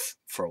it off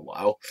for a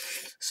while,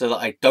 so that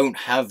I don't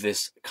have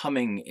this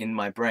coming in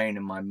my brain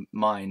and my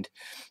mind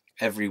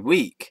every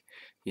week.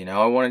 You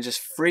know, I want to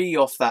just free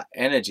off that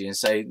energy and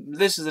say,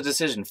 this is a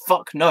decision.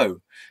 Fuck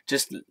no.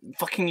 Just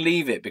fucking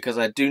leave it, because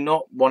I do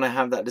not want to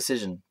have that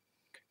decision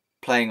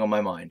playing on my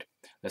mind.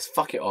 Let's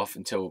fuck it off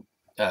until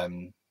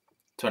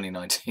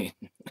 2019,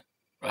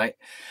 right?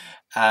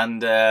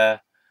 And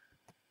then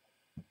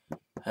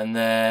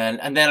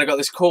I got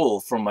this call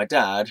from my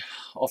dad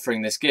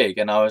offering this gig,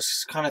 and I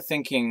was kind of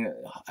thinking,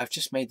 I've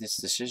just made this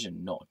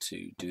decision not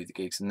to do the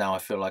gigs, and now I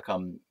feel like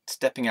I'm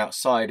stepping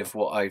outside of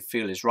what I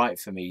feel is right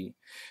for me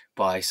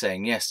by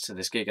saying yes to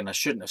this gig. And I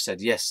shouldn't have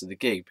said yes to the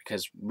gig,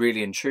 because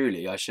really and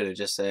truly I should have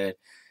just said,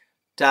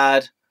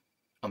 "Dad,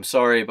 I'm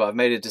sorry, but I've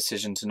made a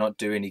decision to not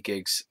do any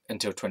gigs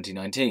until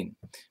 2019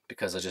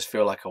 because I just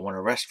feel like I want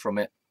to rest from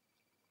it,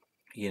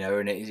 you know,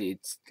 and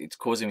it's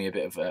causing me a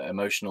bit of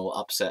emotional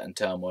upset and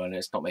turmoil, and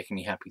it's not making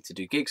me happy to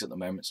do gigs at the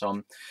moment, so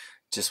I'm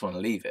just want to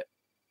leave it."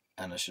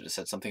 And I should have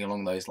said something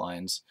along those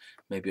lines,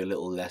 maybe a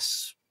little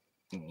less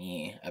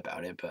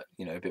about it, but,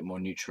 you know, a bit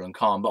more neutral and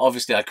calm. But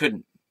obviously I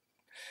couldn't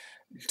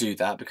do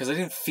that because I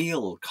didn't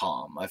feel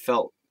calm. I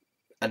felt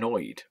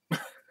annoyed.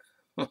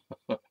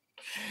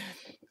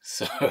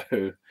 So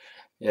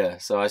yeah,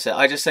 so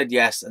I just said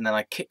yes, and then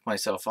I kicked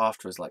myself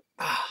afterwards, like,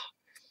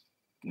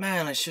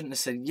 man, I shouldn't have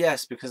said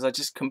yes, because I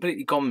just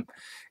completely gone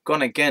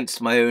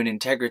against my own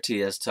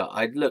integrity as to,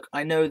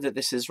 I know that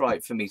this is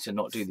right for me to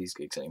not do these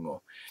gigs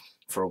anymore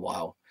for a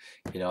while.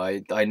 You know,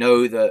 I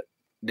know that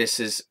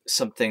this is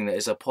something that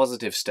is a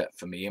positive step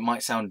for me. It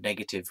might sound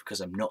negative because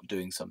I'm not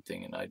doing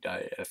something and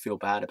I feel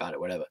bad about it,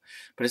 whatever.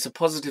 But it's a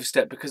positive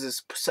step because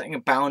it's setting a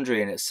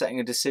boundary and it's setting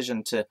a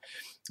decision to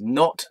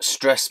not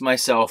stress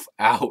myself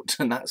out,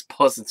 and that's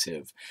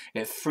positive.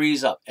 It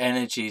frees up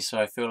energy, so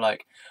I feel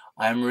like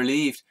I'm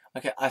relieved.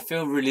 Okay, I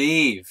feel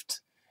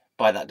relieved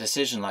by that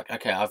decision. Like,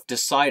 okay, I've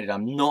decided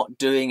I'm not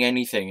doing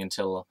anything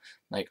until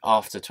like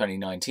after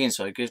 2019,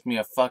 so it gives me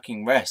a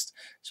fucking rest,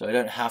 so I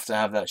don't have to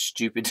have that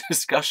stupid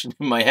discussion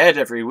in my head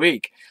every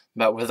week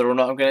about whether or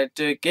not I'm going to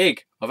do a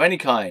gig of any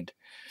kind.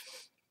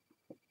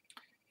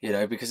 You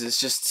know, because it's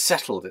just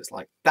settled. It's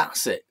like,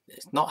 that's it.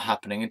 It's not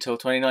happening until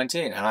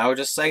 2019, and I will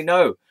just say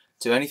no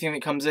to anything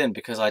that comes in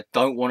because I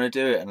don't want to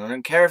do it, and I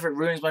don't care if it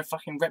ruins my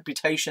fucking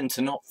reputation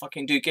to not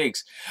fucking do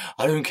gigs.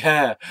 I don't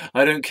care.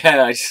 I don't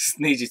care. I just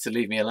need you to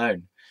leave me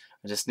alone.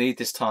 I just need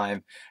this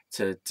time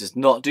to just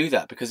not do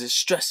that because it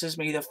stresses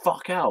me the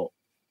fuck out.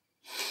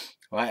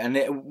 Right? And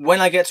when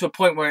I get to a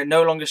point where it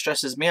no longer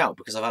stresses me out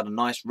because I've had a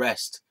nice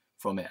rest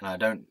from it and I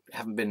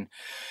haven't been,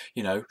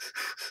 you know,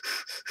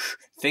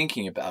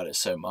 thinking about it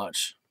so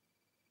much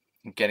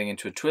and getting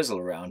into a twizzle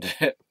around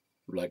it,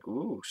 like,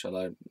 ooh, shall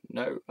I?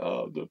 No,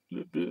 oh,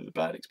 the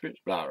bad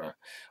experience, blah, blah,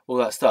 all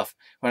that stuff.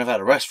 When I've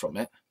had a rest from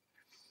it,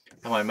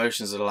 and my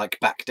emotions are like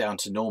back down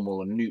to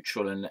normal and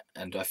neutral,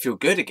 and I feel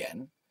good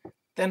again,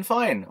 then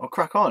fine, I'll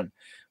crack on.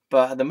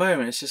 But at the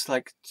moment, it's just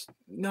like,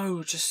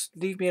 no, just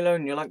leave me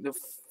alone. You're like the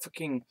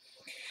fucking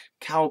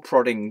cow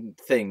prodding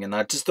thing, and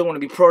I just don't want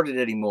to be prodded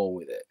anymore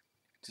with it.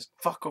 Just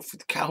fuck off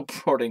with the cow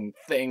prodding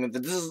thing.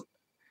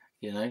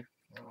 You know?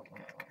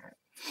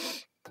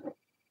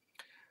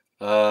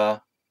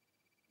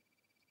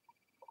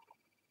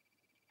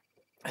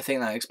 I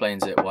think that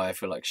explains it, why I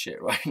feel like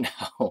shit right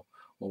now. Or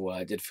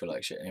why I did feel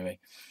like shit anyway.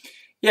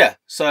 Yeah,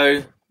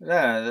 so,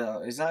 yeah,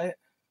 is that it?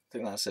 I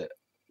think that's it.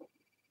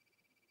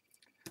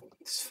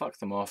 Just fuck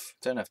them off.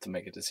 Don't have to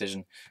make a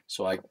decision.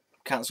 So I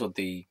cancelled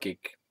the gig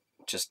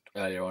just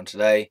earlier on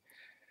today.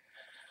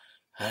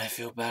 And I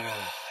feel better.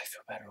 I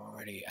feel better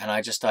already. And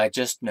I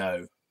just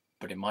know,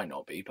 but it might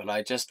not be, but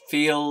I just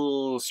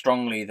feel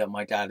strongly that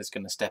my dad is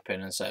going to step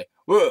in and say,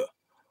 "Whoa,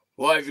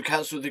 why have you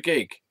cancelled the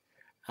gig?"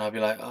 And I'll be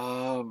like,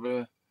 "Oh,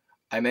 bro."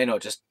 I may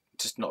not just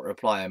not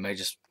reply. I may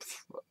just,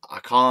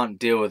 I can't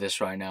deal with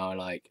this right now.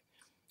 Like,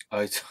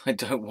 I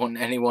don't want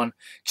anyone.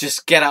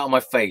 Just get out of my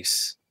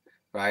face.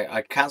 Right?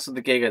 I cancelled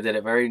the gig. I did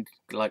it very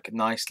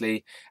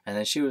nicely, and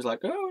then she was like,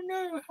 "Oh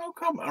no, how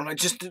come?" And I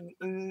just,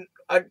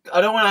 I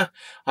don't want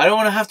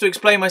to have to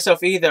explain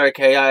myself either.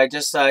 Okay, I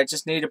just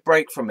need a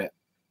break from it.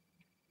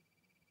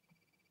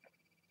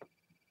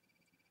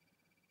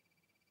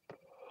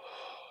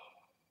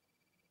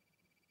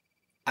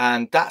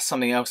 And that's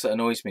something else that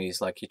annoys me.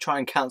 Is like, you try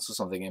and cancel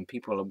something and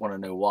people want to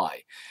know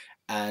why.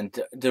 And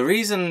the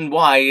reason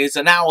why is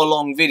an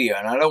hour-long video,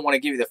 and I don't want to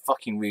give you the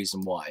fucking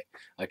reason why.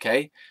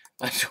 Okay?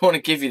 I don't want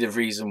to give you the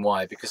reason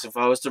why, because if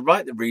I was to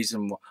write the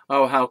reason why,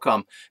 oh, how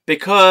come?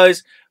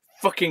 Because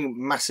fucking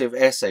massive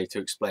essay to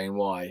explain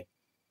why.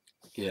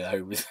 You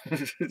know, with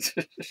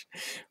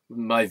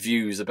my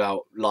views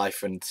about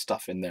life and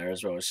stuff in there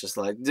as well. It's just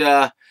like,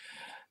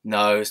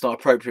 no, it's not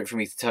appropriate for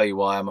me to tell you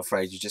why. I'm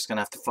afraid you're just going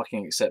to have to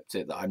fucking accept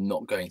it that I'm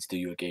not going to do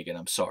you a gig, and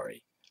I'm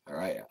sorry.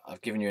 Alright?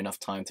 I've given you enough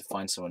time to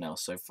find someone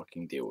else, so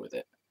fucking deal with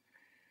it.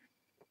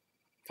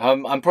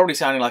 I'm probably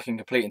sounding like a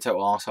complete and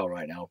total arsehole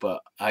right now,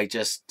 but I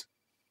just...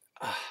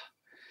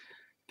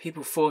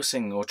 people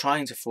forcing or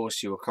trying to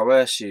force you or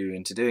coerce you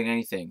into doing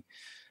anything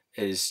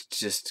is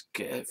just...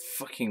 it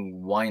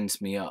fucking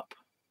winds me up.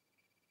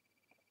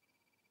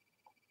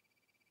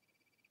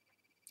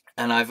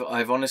 And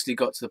I've honestly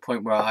got to the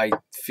point where I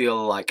feel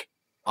like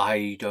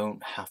I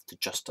don't have to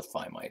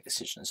justify my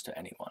decisions to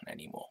anyone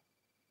anymore.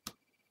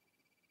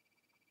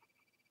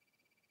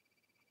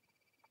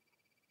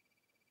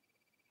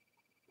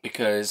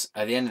 Because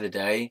at the end of the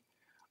day,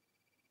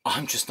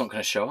 I'm just not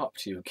going to show up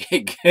to your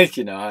gig.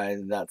 You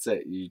know, that's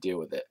it. You deal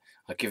with it.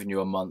 I've given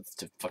you a month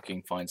to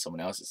fucking find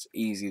someone else. It's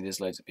easy. There's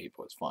loads of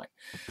people. It's fine.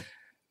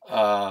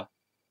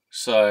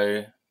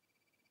 So,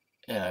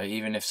 you know,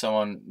 even if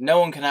no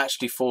one can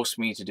actually force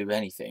me to do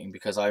anything,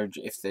 because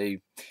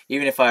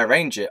even if I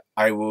arrange it,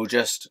 I will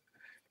just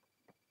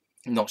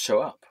not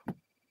show up.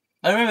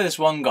 I remember this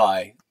one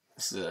guy.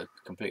 This is a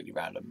completely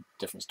random,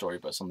 different story,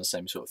 but it's on the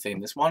same sort of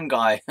theme. This one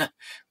guy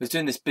was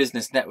doing this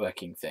business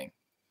networking thing.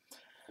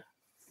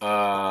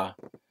 I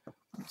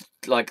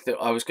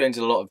was going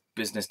to a lot of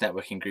business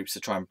networking groups to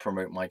try and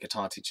promote my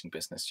guitar teaching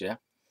business, yeah.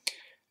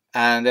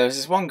 And there was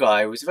this one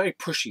guy who was a very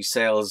pushy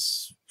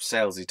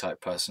salesy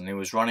type person. He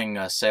was running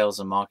a sales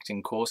and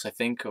marketing course, I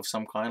think, of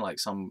some kind, like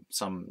some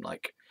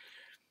like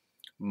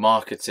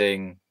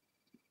marketing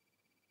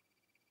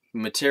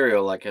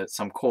material, like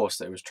some course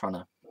that he was trying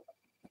to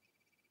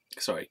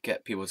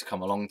get people to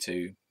come along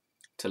to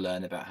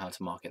learn about how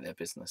to market their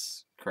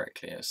business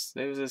correctly. It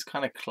was this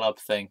kind of club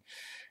thing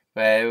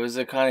where it was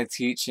a kind of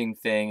teaching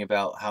thing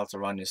about how to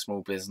run your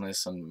small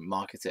business and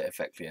market it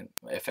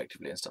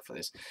effectively and stuff like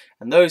this.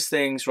 And those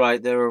things,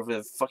 right, they're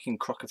a fucking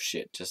crock of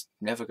shit. Just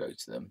never go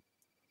to them.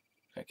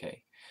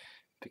 Okay?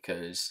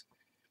 Because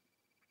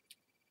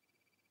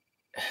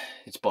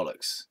it's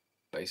bollocks,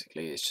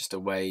 basically. It's just a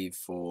way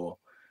for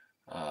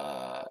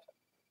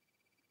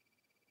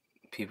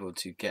people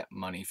to get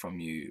money from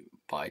you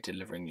by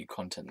delivering you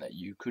content that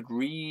you could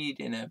read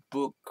in a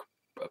book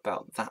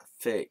about that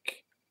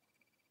thick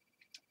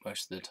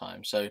most of the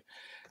time. So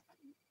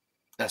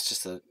that's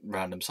just a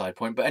random side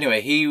point. But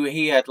anyway,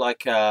 he had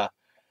like we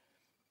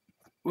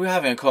were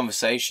having a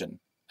conversation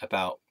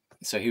about,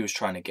 so he was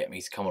trying to get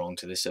me to come along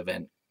to this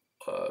event,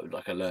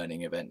 like a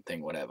learning event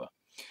thing, whatever.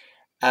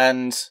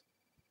 And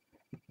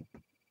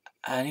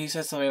he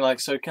said something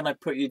like, "So can I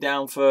put you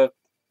down for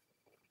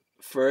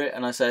it?"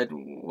 And I said,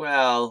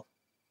 "Well,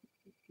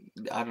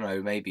 I don't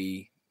know,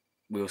 maybe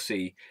we'll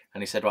see."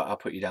 And he said, "Right, I'll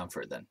put you down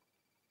for it then."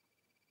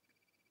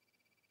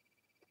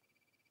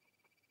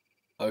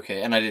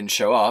 Okay, and I didn't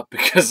show up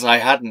because I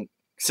hadn't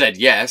said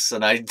yes,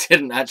 and I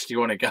didn't actually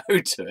want to go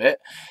to it.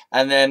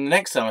 And then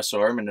next time I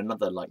saw him in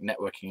another like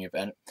networking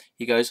event,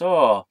 he goes,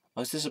 "Oh, I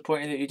was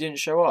disappointed that you didn't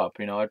show up.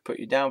 You know, I'd put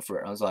you down for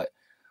it." And I was like,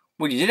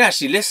 "Well, you didn't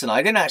actually listen.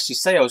 I didn't actually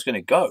say I was going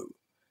to go."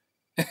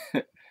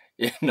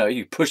 You know,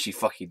 you pushy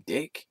fucking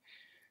dick.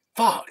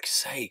 Fuck's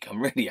sake,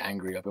 I'm really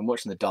angry. I've been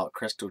watching The Dark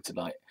Crystal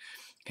tonight,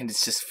 and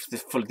it's just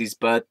full of these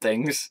bird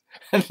things,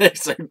 and they're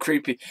so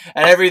creepy,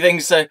 and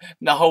everything's the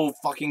whole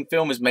fucking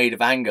film is made of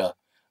anger.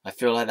 I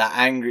feel like that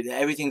angry,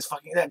 everything's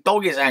fucking, that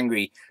dog is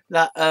angry.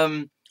 That,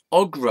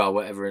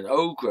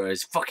 Ogre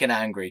is fucking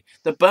angry.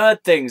 The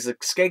bird things, the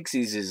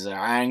Skegsies are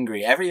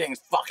angry.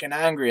 Everything's fucking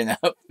angry in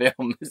that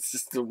film. It's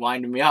just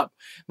winding me up.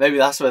 Maybe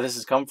that's where this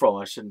has come from.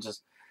 I shouldn't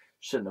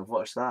have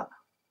watched that.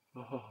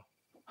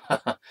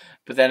 But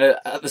then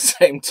at the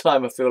same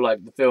time, I feel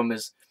like the film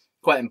is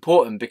quite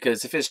important,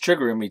 because if it's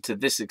triggering me to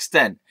this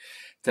extent,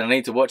 then I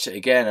need to watch it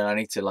again, and I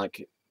need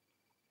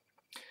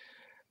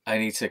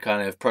to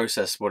kind of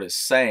process what it's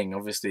saying.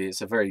 Obviously,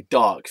 it's a very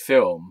dark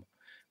film,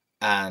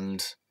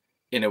 and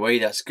in a way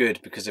that's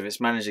good, because if it's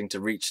managing to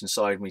reach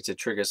inside me to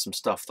trigger some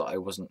stuff that I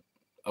wasn't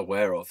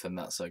aware of, then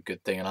that's a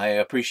good thing. And I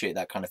appreciate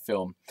that kind of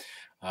film,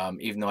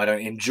 even though I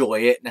don't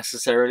enjoy it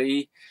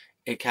necessarily.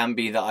 It can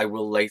be that I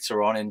will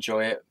later on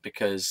enjoy it,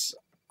 because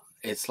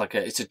it's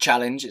a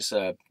challenge. It's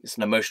an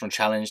emotional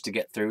challenge to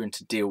get through and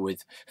to deal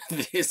with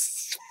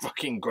this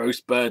fucking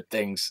gross bird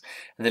things,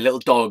 and the little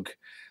dog,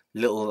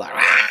 like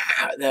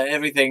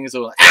everything's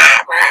all like,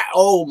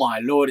 oh my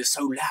lord, it's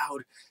so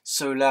loud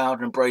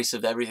and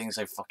abrasive. Everything's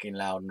so fucking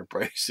loud and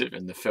abrasive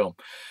in the film.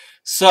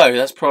 So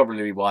that's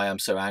probably why I'm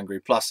so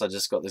angry. Plus, I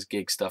just got this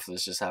gig stuff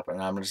that's just happened,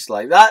 and I'm just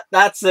like,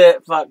 that's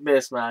it. Fuck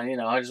this, man. You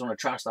know, I just want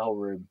to trash the whole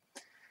room.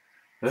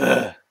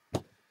 Ugh.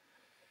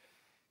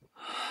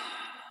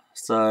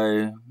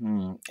 So,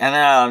 and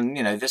then,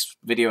 you know, this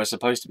video is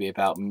supposed to be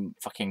about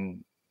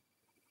fucking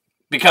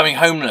becoming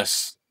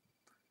homeless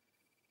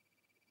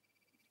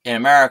in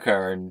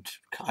America, and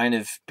kind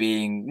of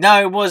being, no,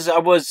 I was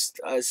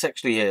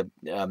sexually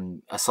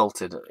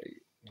assaulted.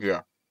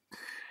 Yeah.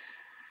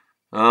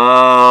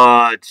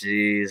 Oh,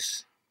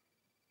 jeez.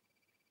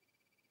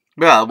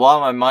 Well,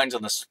 while my mind's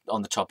on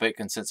the topic,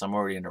 and since I'm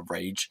already in a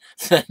rage,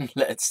 then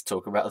let's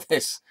talk about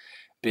this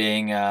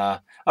being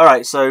all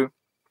right. So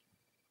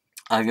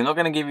I'm not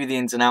going to give you the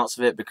ins and outs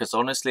of it, because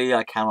honestly,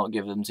 I cannot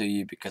give them to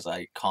you, because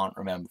I can't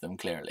remember them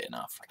clearly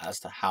enough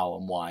as to how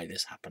and why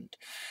this happened.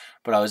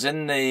 But I was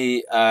in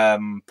the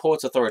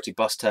Port Authority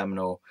bus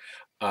terminal.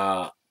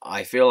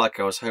 I feel like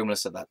I was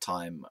homeless at that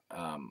time.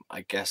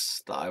 I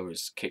guess that I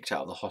was kicked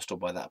out of the hostel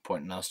by that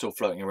point, and I was still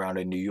floating around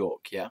in New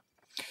York, yeah?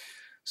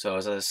 So I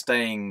was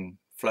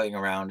floating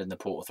around in the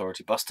Port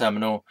Authority bus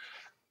terminal,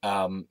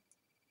 and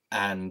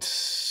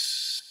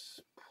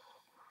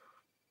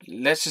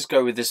let's just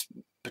go with this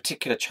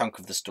particular chunk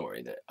of the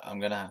story that I'm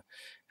going to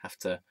have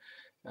to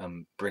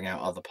bring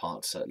out other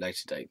parts at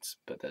later dates.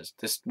 But there's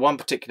this one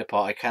particular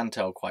part I can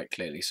tell quite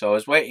clearly. So I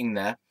was waiting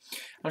there.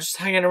 I was just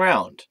hanging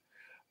around.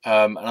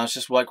 And I was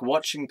just like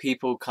watching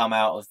people come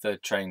out of the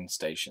train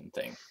station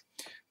thing.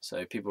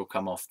 So people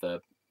come off the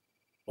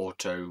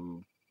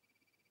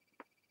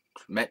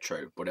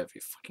metro, whatever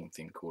you fucking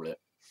thing call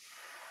it.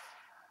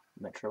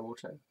 Metro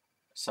auto?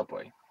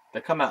 Subway.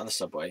 They come out of the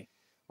subway,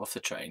 off the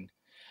train,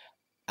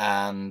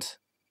 and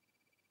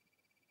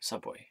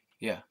subway.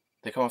 Yeah.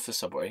 They come off the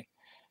subway,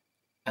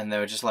 and they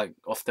were just like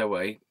off their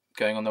way,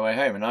 going on their way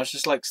home. And I was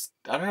just like,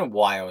 I don't know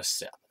why I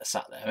was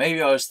sat there.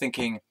 Maybe I was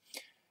thinking,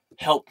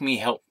 help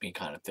me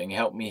kind of thing.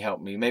 Help me.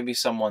 Maybe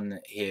someone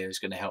here is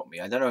going to help me.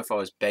 I don't know if I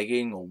was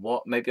begging or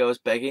what. Maybe I was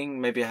begging.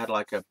 Maybe I had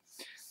like a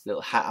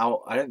little hat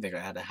out. I don't think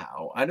I had a hat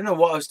out. I don't know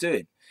what I was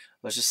doing.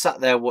 I was just sat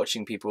there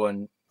watching people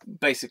and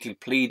basically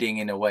pleading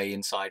in a way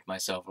inside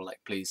myself, like,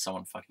 please,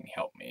 someone fucking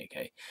help me,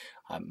 okay?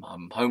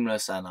 I'm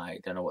homeless and I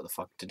don't know what the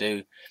fuck to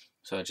do.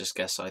 So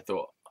I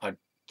thought I'd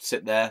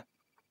sit there,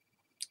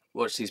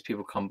 watch these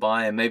people come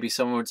by, and maybe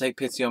someone would take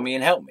pity on me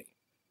and help me.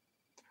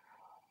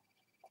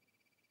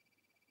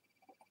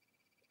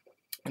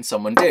 And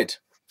someone did.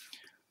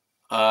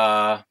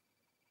 It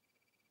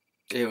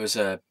was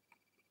a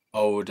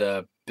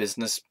older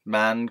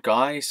businessman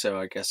guy, so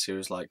I guess he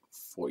was like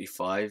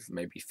 45,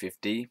 maybe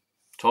 50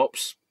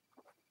 tops.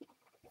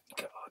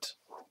 God.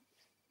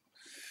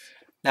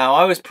 Now,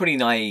 I was pretty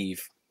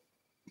naive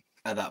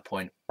at that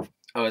point.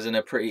 I was in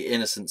a pretty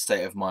innocent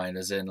state of mind,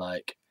 as in,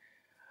 like,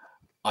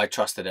 I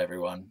trusted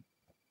everyone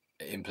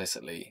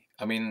implicitly.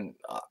 I mean,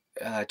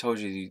 I told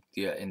you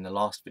in the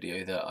last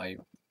video that I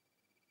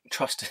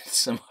trusted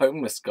some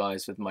homeless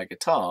guys with my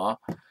guitar,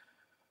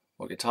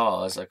 or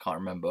guitars, I can't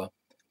remember.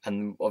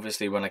 And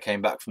obviously when I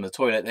came back from the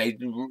toilet, they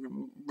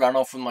ran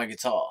off with my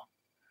guitar.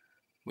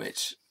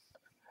 Which,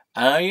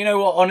 you know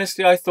what,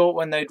 honestly, I thought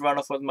when they'd run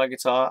off with my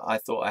guitar, I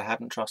thought I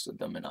hadn't trusted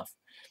them enough.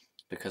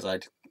 Because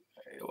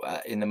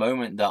in the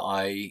moment that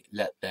I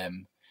let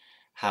them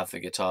have the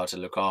guitar to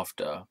look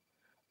after,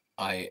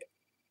 I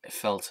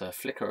felt a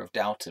flicker of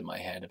doubt in my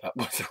head about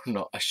whether or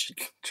not I should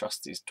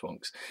trust these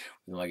twonks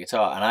with my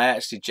guitar. And I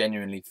actually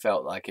genuinely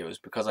felt like it was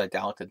because I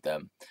doubted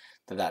them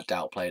that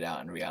doubt played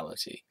out in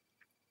reality.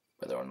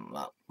 Whether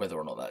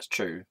or not that's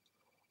true,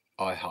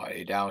 I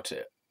highly doubt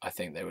it. I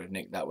think they would have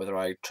nicked that whether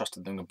I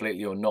trusted them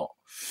completely or not.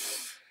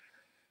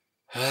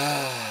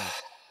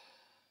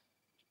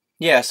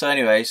 Yeah, so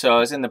anyway, so I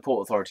was in the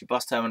Port Authority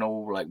bus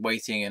terminal, like,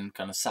 waiting, and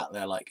kind of sat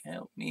there like,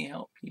 help me,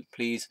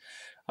 please.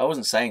 I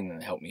wasn't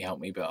saying help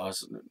me, but I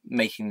was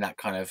making that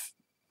kind of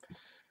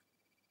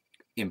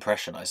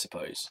impression, I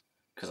suppose,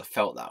 because I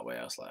felt that way.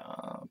 I was like,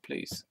 oh,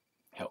 please,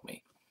 help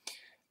me.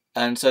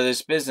 And so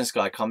this business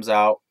guy comes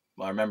out.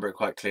 I remember it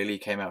quite clearly. He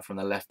came out from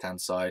the left-hand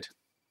side.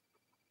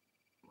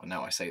 Well,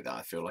 now I say that,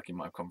 I feel like he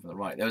might have come from the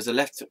right. There was a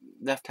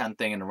left-hand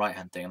thing and a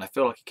right-hand thing, and I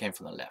feel like he came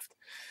from the left.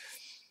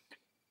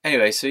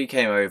 Anyway, so he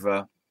came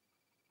over,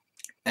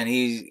 and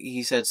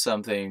he said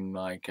something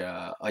like,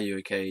 "Are you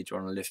okay? Do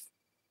you want to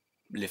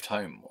lift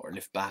home or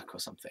lift back or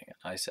something?"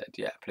 And I said,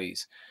 "Yeah,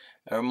 please."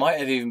 Or it might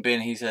have even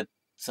been he said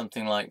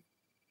something like,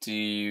 "Do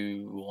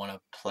you want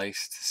a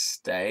place to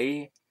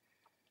stay?"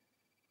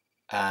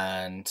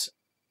 And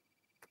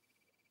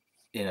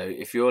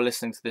if you're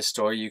listening to this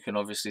story, you can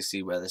obviously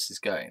see where this is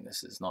going.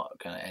 This is not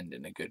going to end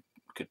in a good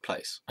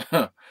place.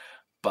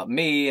 But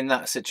me, in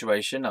that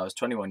situation, I was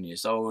 21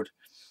 years old.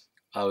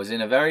 I was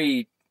in a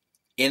very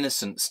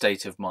innocent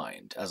state of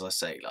mind, as I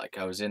say. Like,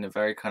 I was in a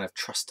very kind of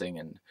trusting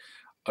and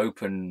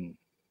open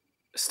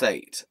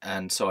state,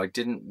 and so I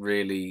didn't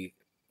really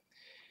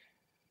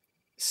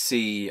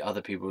see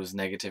other people's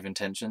negative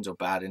intentions or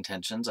bad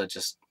intentions. I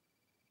just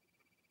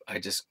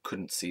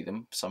couldn't see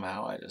them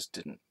somehow. I just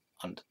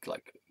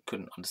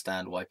couldn't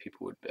understand why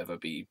people would ever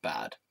be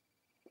bad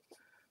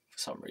for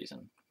some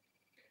reason.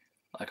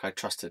 Like, I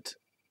trusted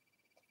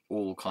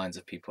all kinds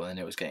of people, and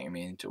it was getting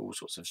me into all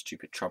sorts of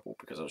stupid trouble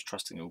because I was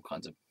trusting all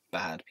kinds of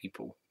bad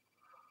people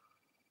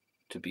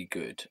to be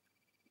good,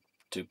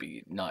 to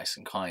be nice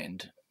and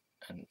kind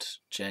and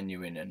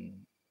genuine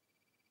and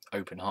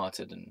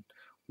open-hearted and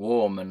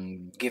warm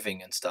and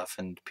giving and stuff,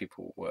 and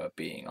people were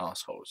being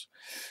assholes.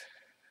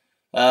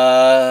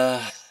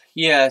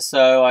 Yeah,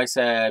 so I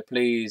said,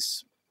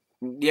 please.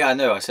 Yeah,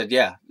 no, I said,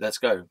 yeah, let's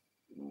go.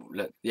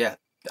 Yeah,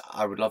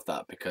 I would love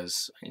that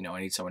because, I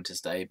need someone to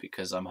stay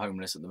because I'm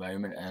homeless at the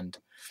moment, and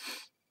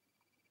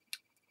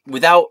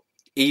without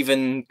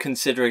even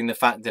considering the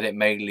fact that it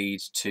may lead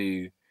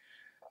to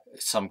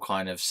some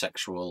kind of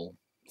sexual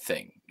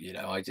thing,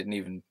 I didn't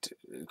even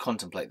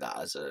contemplate that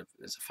as a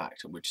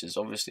factor, which is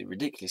obviously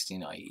ridiculously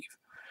naive.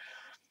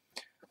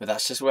 But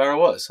that's just where I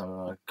was.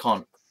 I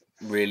can't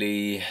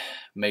really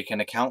make an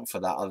account for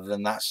that other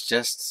than that's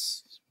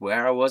just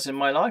where I was in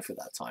my life at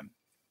that time.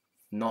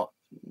 Not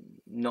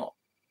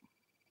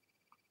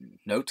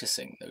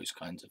noticing those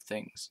kinds of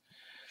things.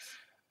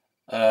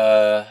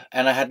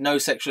 And I had no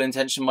sexual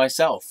intention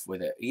myself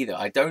with it either.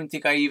 I don't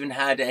think I even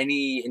had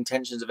any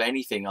intentions of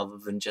anything other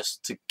than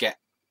just to get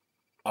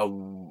a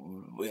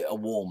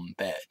warm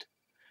bed.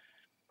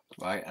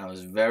 Right? And I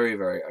was very,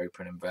 very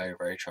open and very,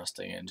 very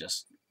trusting and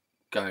just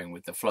going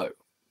with the flow,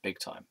 big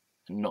time,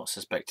 and not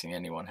suspecting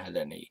anyone had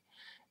any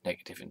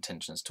negative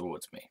intentions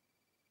towards me.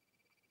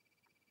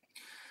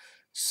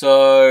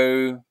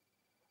 So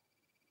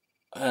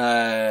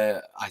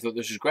I thought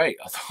this was great.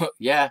 I thought,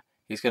 yeah,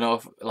 he's gonna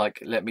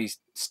let me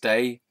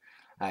stay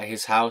at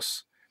his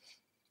house,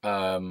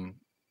 and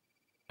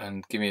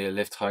give me a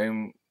lift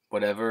home,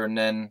 whatever, and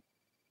then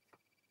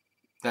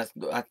that's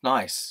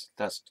nice.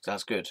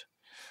 That's good.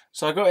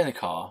 So I got in the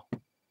car,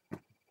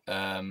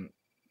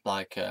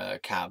 like a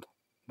cab,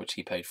 which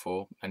he paid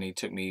for, and he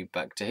took me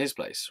back to his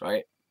place,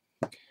 right?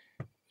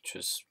 Which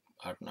was,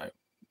 I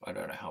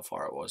don't know how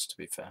far it was, to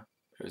be fair.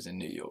 It was in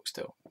New York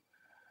still.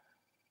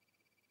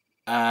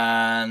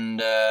 And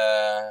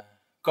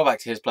got back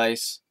to his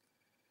place.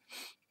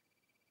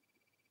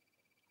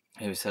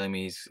 He was telling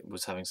me he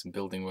was having some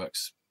building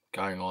works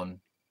going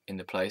on in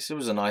the place. It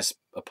was a nice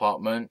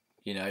apartment,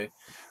 he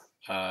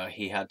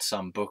had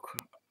some book,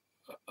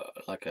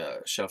 like a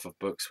shelf of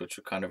books which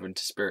were kind of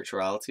into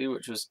spirituality,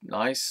 which was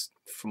nice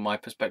from my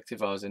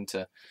perspective. I was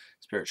into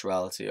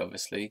spirituality,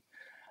 obviously.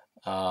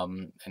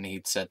 And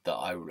he'd said that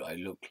I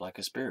looked like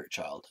a spirit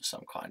child of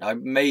some kind. I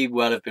may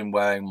well have been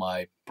wearing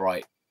my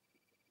bright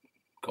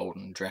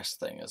golden dress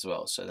thing as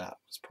well, so that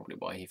was probably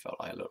why he felt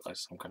I looked like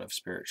some kind of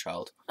spirit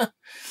child.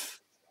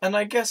 And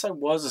I guess I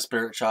was a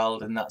spirit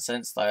child in that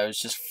sense, that I was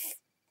just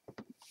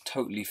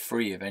totally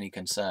free of any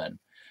concern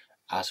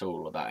at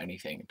all about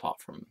anything apart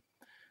from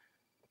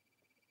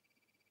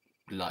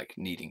like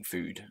needing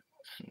food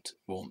and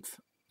warmth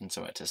and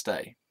somewhere to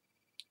stay.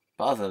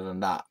 But other than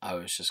that, I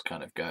was just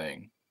kind of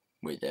going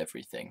with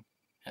everything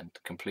and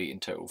complete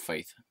and total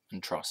faith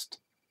and trust,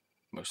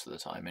 most of the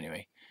time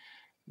anyway,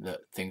 that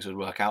things would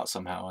work out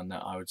somehow and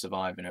that I would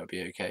survive and it would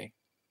be okay.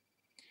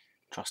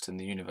 Trust in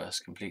the universe,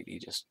 completely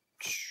just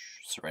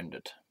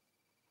surrendered.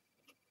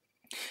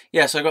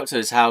 Yeah, so I got to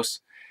his house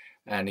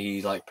and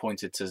he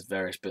pointed to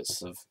various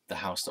bits of the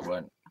house that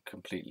weren't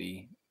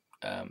completely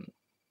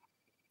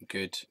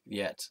good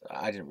yet.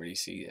 I didn't really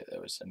see that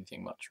there was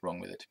anything much wrong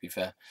with it, to be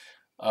fair.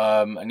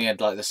 And he had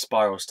the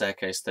spiral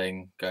staircase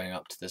thing going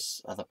up to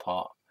this other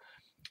part.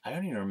 I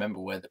don't even remember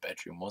where the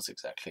bedroom was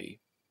exactly,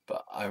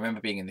 but I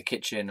remember being in the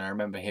kitchen. I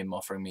remember him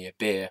offering me a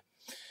beer,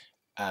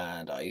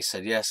 and I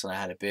said yes, and I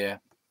had a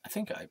beer. I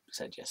think I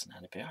said yes and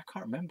had a beer. I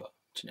can't remember.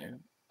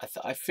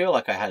 I feel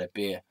like I had a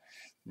beer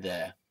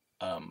there.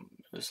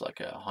 It was like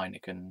a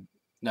Heineken.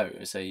 No, it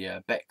was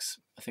a Beck's.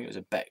 I think it was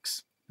a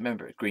Beck's.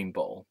 Remember, a green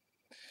bottle.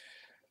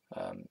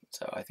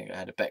 So I think I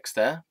had a Beck's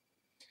there,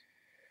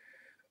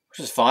 which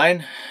was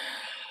fine.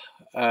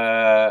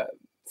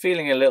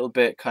 Feeling a little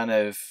bit kind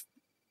of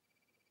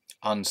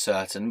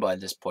uncertain by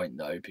this point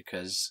though,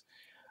 because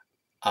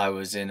I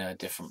was in a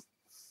different.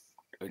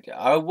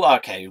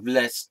 Okay,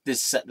 let's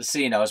this set the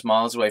scene. I was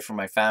miles away from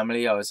my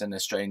family. I was in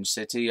a strange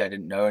city. I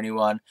didn't know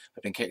anyone.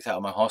 I'd been kicked out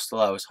of my hostel.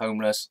 I was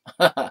homeless.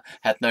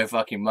 Had no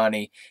fucking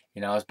money.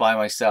 You know, I was by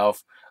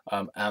myself.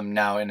 I'm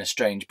now in a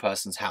strange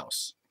person's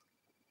house.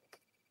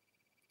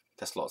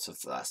 That's lots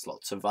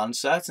of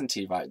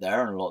uncertainty right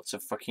there, and lots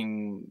of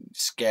fucking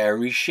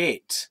scary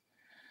shit.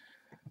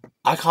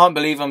 I can't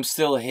believe I'm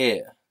still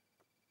here.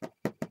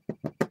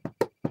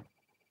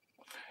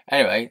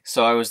 Anyway,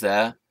 so I was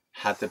there,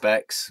 had the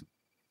Becks.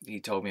 He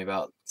told me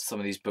about some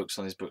of these books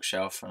on his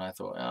bookshelf, and I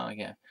thought, oh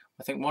yeah.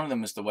 I think one of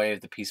them was The Way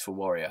of the Peaceful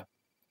Warrior,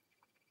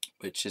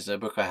 which is a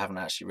book I haven't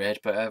actually read,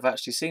 but I've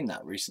actually seen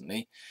that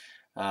recently.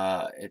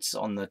 It's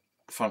on the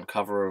front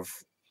cover of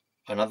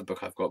another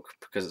book I've got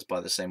because it's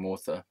by the same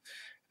author,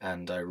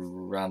 and I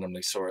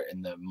randomly saw it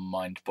in the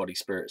Mind, Body,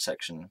 Spirit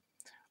section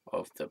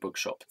of the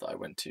bookshop that I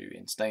went to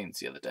in Staines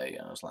the other day,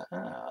 and I was like,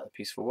 The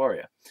Peaceful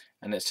Warrior.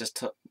 And it's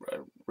just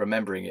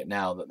remembering it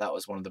now that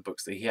was one of the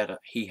books that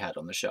he had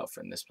on the shelf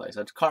in this place.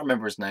 I can't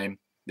remember his name.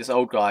 This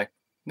old guy,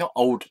 not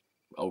old,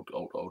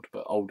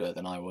 but older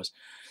than I was.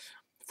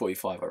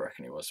 45, I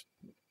reckon he was.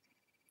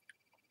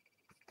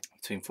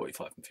 Between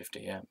 45 and 50,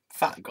 yeah.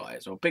 Fat guy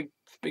as well, big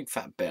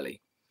fat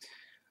belly.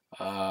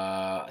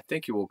 I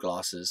think he wore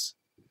glasses.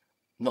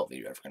 Not that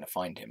you're ever going to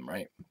find him,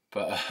 right?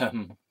 But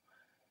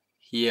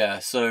yeah,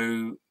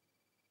 so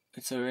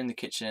we're in the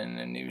kitchen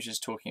and he was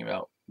just talking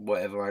about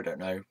whatever, I don't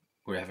know.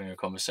 We're having a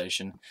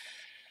conversation.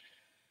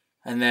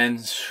 And then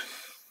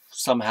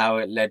somehow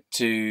it led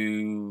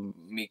to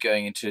me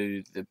going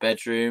into the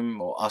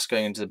bedroom, or us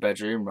going into the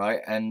bedroom,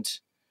 right? And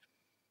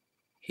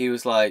he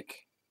was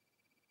like,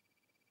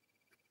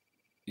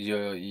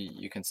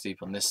 you can sleep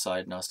on this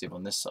side and I'll sleep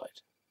on this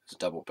side. It's a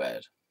double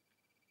bed.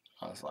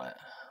 I was like,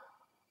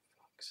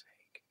 fuck's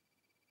sake.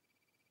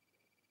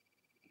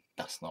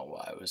 That's not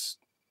what I was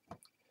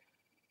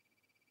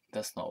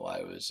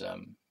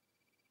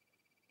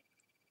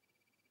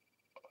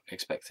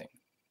expecting.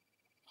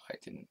 I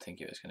didn't think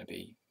it was going to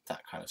be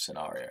that kind of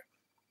scenario.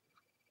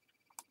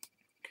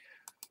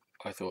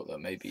 I thought that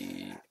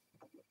maybe,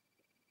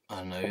 I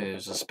don't know, there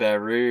was a spare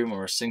room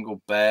or a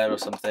single bed or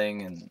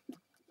something, and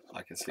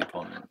I could sleep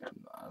on,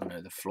 I don't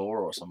know, the floor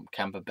or some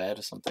camper bed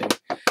or something.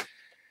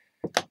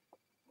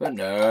 But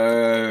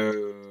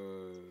no.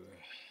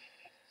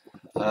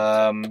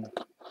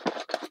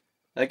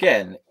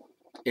 Again,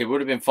 it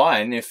would have been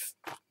fine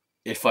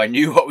if I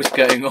knew what was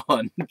going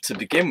on to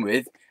begin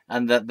with,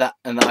 and that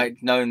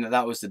I'd known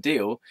that was the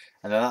deal,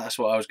 and that's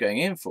what I was going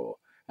in for,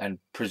 and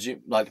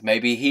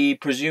maybe he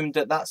presumed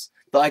that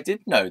I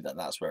did know that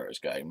that's where it was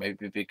going.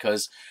 Maybe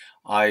because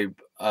I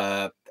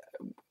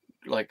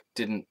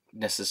didn't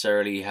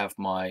necessarily have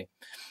my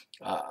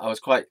I was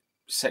quite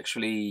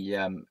sexually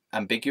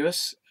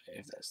ambiguous,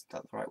 if that's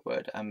the right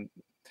word.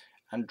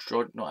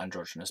 Not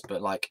androgynous,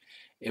 but like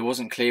it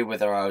wasn't clear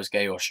whether I was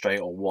gay or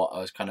straight or what. I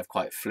was kind of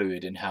quite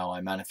fluid in how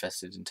I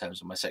manifested in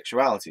terms of my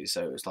sexuality.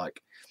 So it was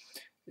like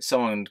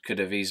someone could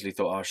have easily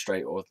thought I was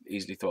straight or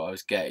easily thought I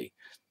was gay.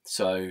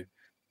 So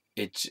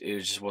it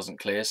just wasn't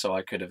clear. So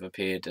I could have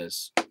appeared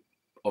as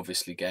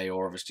obviously gay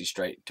or obviously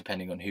straight,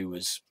 depending on who I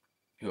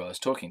was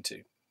talking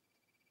to.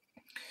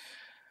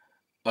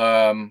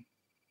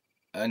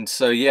 And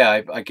so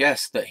yeah, I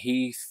guess that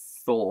he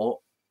thought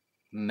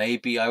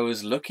maybe I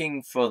was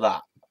looking for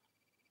that.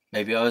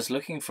 Maybe I was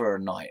looking for a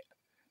night.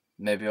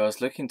 Maybe I was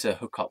looking to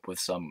hook up with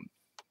some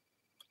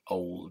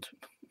old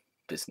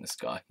business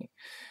guy.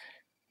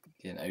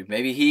 You know,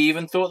 maybe he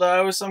even thought that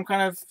I was some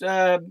kind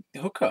of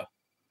hooker.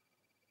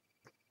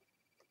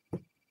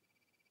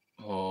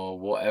 Or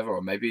whatever.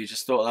 Or maybe he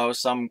just thought I was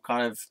some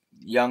kind of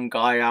young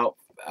guy out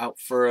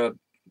for a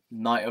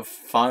night of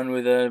fun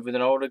with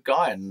an older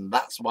guy, and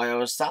that's why I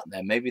was sat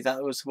there. Maybe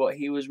that was what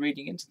he was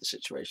reading into the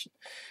situation.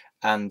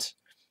 And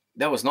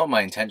that was not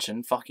my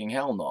intention, fucking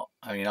hell not.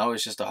 I mean, I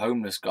was just a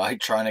homeless guy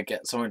trying to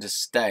get somewhere to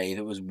stay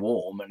that was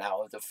warm and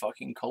out of the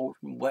fucking cold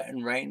and wet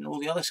and rain and all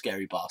the other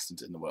scary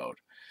bastards in the world.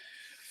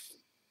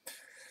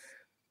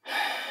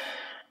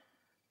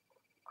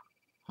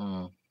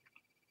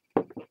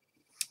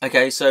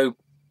 Okay, so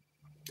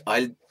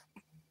I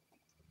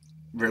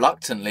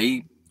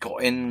reluctantly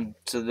got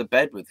into the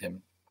bed with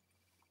him.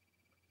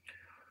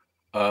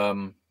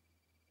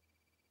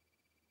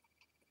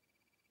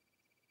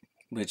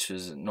 Which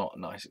was not a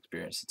nice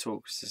experience at all,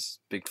 because this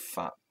big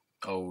fat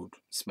old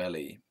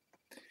smelly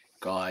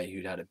guy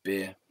who'd had a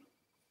beer,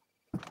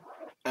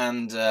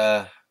 and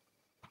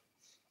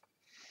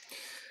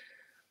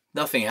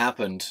nothing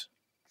happened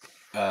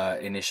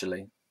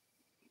initially,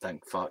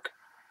 thank fuck.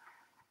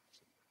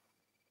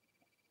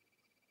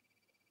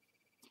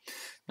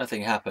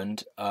 Nothing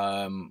happened,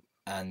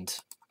 and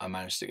I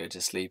managed to go to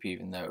sleep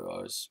even though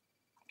I was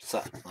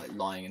sat like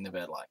lying in the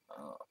bed like,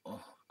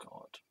 oh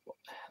god, what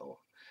the hell.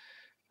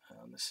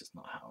 This is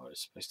not how it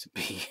was supposed to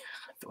be.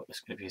 I thought it was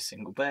going to be a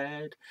single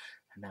bed,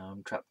 and now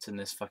I'm trapped in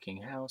this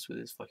fucking house with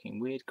this fucking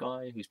weird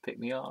guy who's picked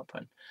me up,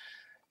 and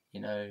you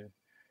know,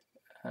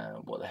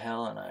 what the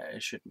hell, and I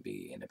shouldn't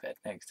be in a bed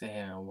next to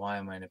him, and why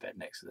am I in a bed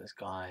next to this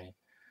guy?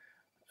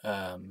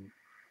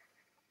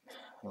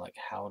 Like,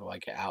 how do I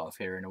get out of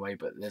here in a way?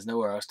 But there's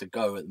nowhere else to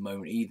go at the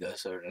moment either,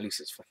 so at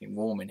least it's fucking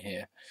warm in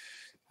here,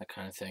 that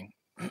kind of thing.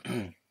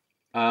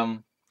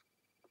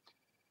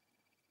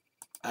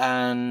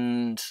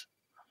 And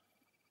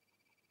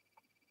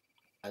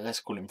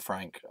let's call him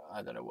Frank.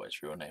 I don't know what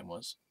his real name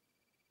was.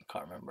 I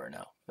can't remember it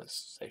now.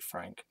 Let's say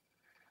Frank.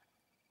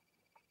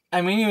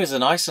 I mean, he was a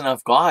nice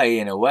enough guy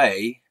in a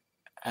way,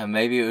 and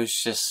maybe it was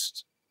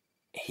just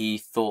he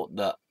thought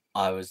that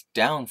I was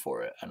down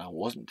for it, and I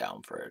wasn't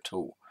down for it at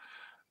all.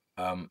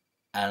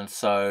 And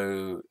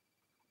so,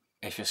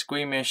 if you're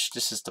squeamish,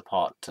 this is the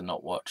part to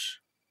not watch.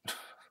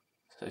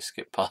 So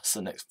skip past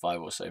the next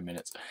 5 or so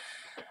minutes.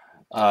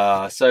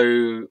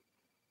 So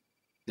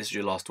this is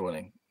your last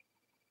warning.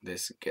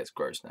 This gets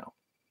gross now.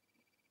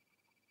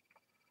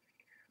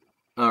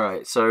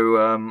 Alright, so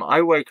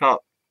I wake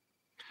up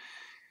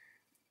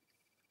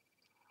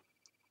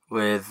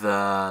with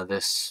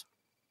this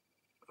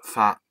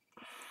fat,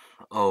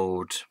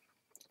 old,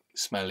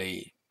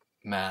 smelly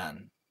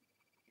man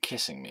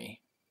kissing me.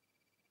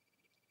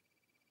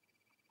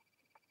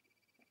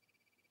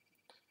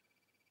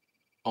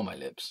 On my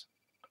lips.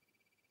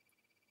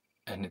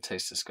 And it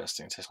tastes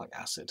disgusting. It tastes like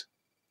acid.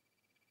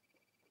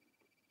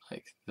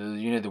 Like,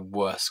 the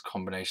worst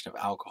combination of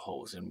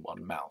alcohols in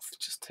one mouth. It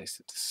just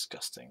tasted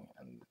disgusting.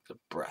 And the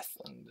breath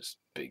and this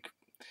big,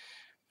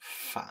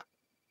 fat,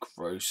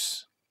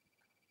 gross,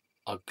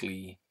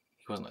 ugly.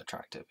 He wasn't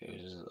attractive. He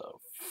was just a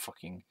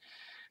fucking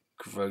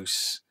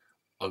gross,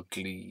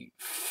 ugly,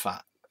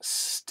 fat,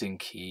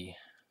 stinky,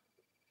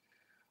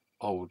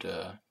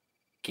 older,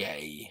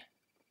 gay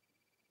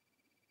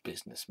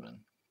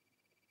businessman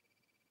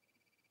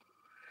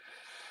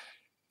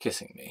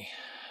kissing me,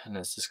 and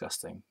it's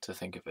disgusting to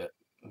think of it,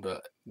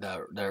 but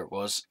there it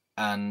was.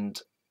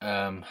 And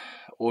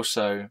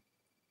also,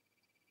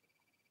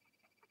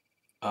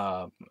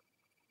 I'm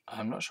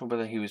not sure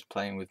whether he was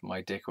playing with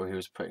my dick or he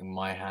was putting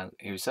my hand.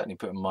 He was certainly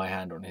putting my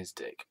hand on his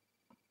dick,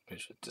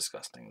 which was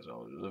disgusting as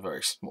well. It was a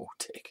very small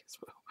dick as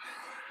well.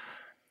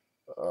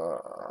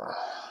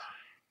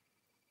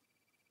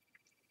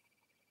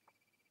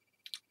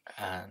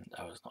 And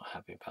I was not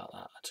happy about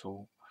that at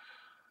all.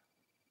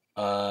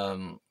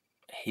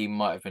 He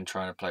might have been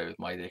trying to play with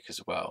my dick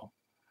as well.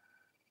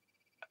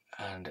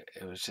 And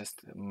it was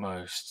just the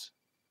most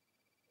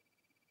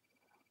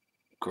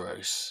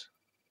gross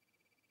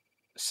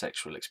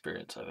sexual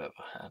experience I've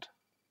ever had.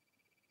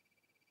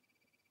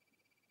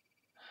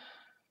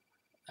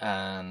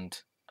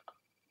 And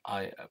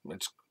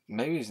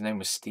maybe his name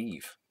was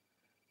Steve.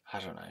 I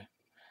don't know.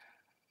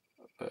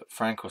 But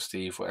Frank or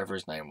Steve, whatever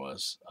his name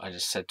was, I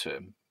just said to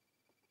him,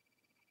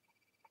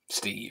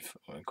 Steve,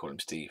 I'm going to call him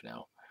Steve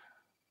now.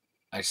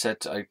 I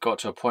got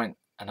to a point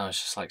and I was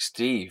just like,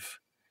 Steve,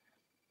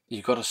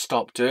 you got to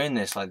stop doing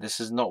this. Like, this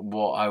is not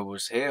what I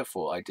was here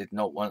for. I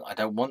don't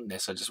want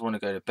this. I just want to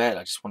go to bed.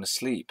 I just want to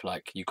sleep.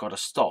 Like, you got to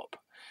stop.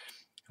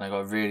 And I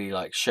got really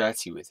like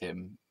shirty with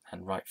him,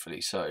 and rightfully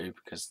so,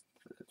 because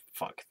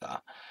fuck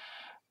that.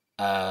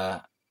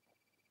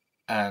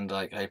 And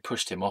like, I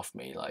pushed him off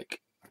me,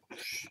 like,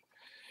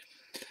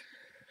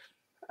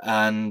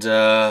 and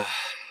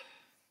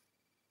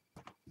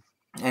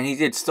he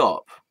did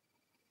stop,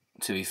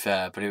 to be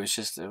fair, but it was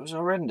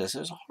horrendous. It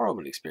was a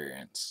horrible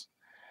experience.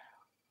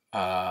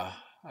 I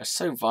was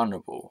so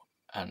vulnerable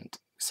and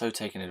so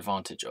taken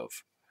advantage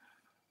of.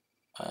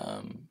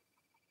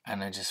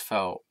 And I just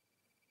felt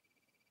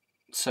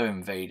so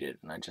invaded,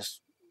 and I just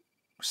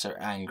was so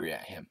angry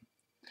at him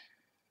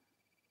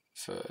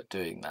for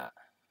doing that.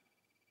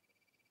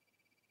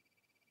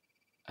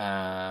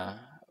 And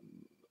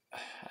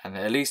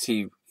at least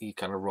he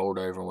kind of rolled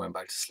over and went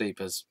back to sleep,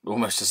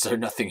 almost as though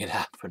nothing had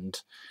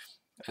happened.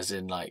 As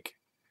in, like,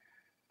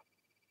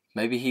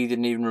 maybe he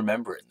didn't even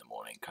remember it in the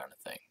morning, kind of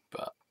thing.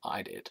 But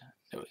I did.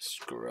 It was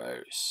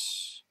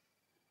gross.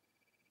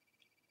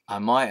 I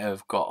might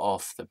have got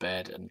off the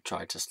bed and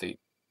tried to sleep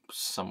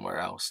somewhere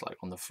else, like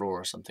on the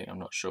floor or something. I'm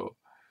not sure.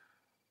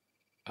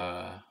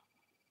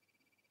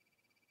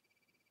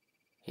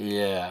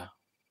 Yeah.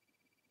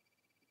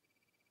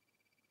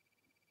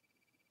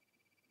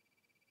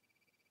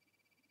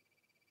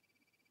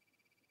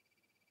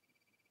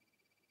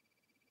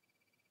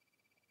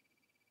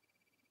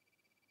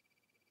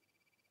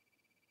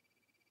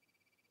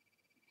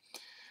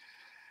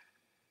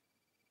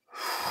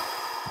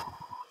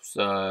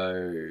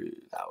 So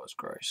that was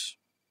gross.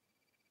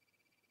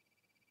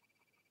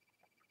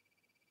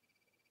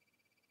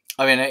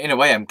 I mean, in a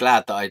way, I'm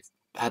glad that I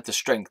had the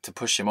strength to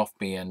push him off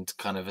me and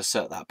kind of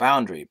assert that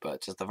boundary,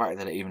 but just the fact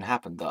that it even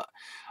happened, that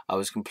I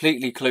was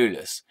completely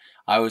clueless.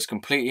 I was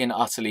completely and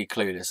utterly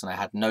clueless, and I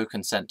had no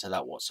consent to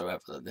that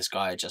whatsoever, that this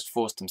guy had just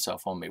forced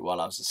himself on me while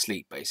I was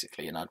asleep,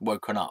 basically, and I'd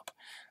woken up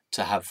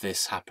to have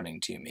this happening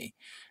to me.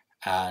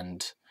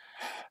 And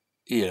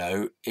you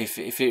know, if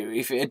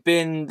it had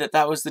been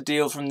that was the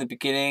deal from the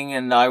beginning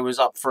and I was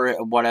up for it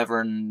or whatever,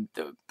 and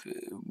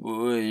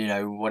you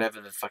know,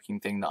 whatever the fucking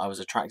thing that I was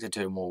attracted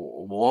to him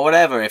or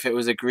whatever, if it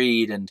was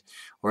agreed, and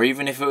or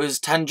even if it was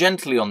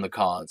tangentially on the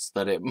cards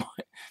that it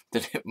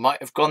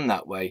might have gone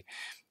that way,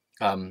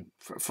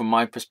 from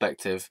my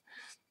perspective,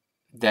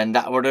 then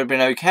that would have been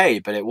okay.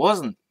 But it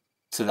wasn't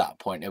to that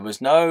point. It was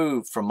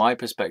no, from my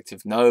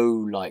perspective, no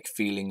like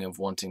feeling of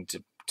wanting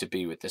to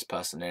be with this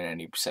person in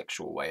any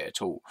sexual way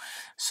at all.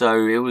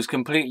 So it was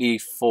completely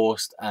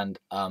forced and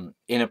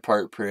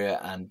inappropriate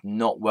and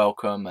not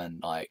welcome, and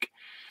like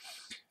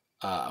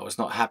I was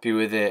not happy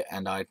with it,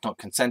 and I'd not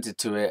consented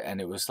to it,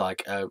 and it was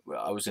like I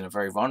was in a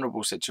very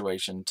vulnerable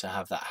situation to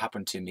have that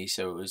happen to me,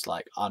 so it was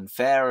like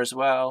unfair as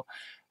well.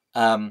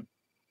 um,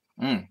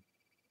 mm,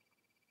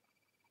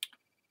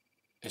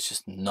 it's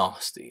just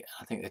nasty.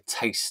 I think the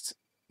taste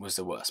was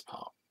the worst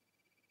part,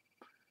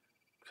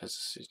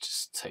 because it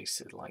just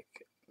tasted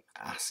like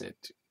acid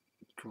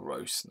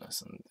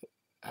grossness, and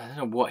I don't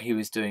know what he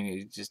was doing. He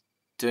was just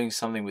doing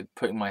something with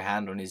putting my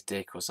hand on his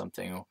dick or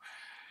something, or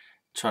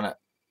trying to,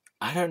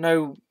 I don't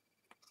know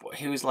what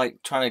he was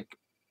like, trying to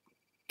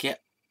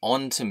get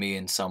onto me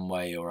in some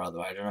way or other.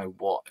 I don't know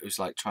what. It was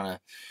like trying to,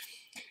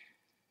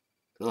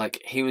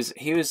 like he was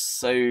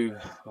so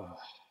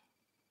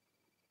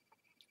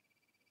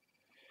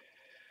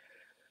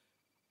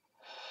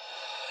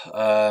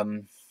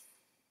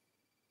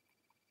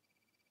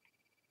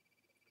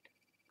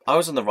I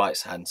was on the right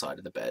hand side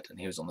of the bed and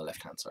he was on the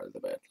left hand side of the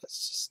bed.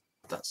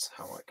 That's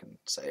how I can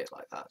say it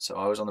like that. So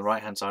I was on the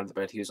right hand side of the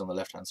bed, he was on the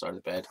left hand side of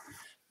the bed.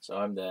 So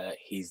I'm there,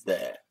 he's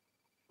there,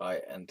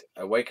 right? And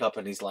I wake up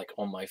and he's like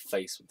on my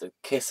face with the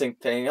kissing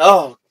thing.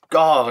 Oh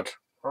God!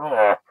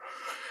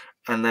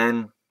 And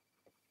then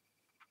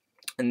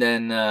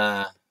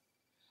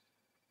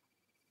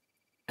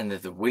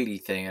the willy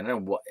thing. I don't know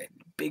what,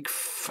 big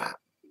fat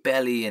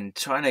belly, and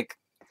trying to.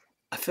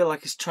 I feel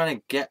like he's trying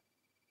to get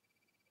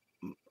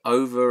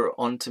over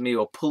onto me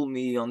or pull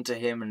me onto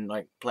him, and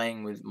like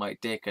playing with my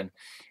dick, and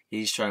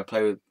he's trying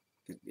to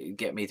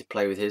get me to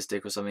play with his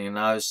dick or something. And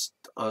I was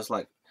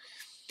like,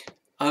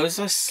 I was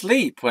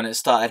asleep when it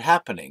started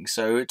happening,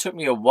 so it took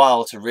me a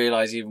while to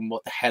realise even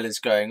what the hell is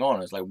going on. I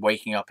was like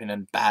waking up in a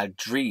bad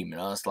dream,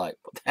 and I was like,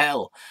 what the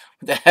hell?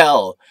 What the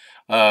hell?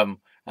 And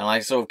I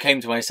sort of came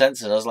to my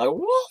senses. I was like,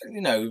 what?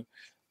 You know,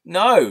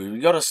 no,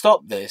 you got to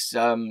stop this.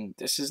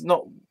 This is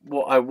not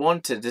what I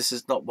wanted. This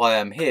is not why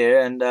I'm here,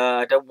 and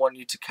I don't want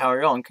you to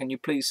carry on. Can you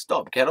please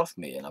stop? Get off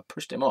me. And I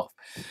pushed him off.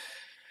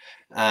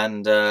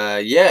 And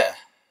yeah.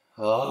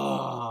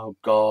 Oh,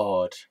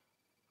 God.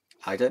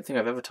 I don't think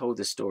I've ever told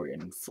this story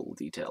in full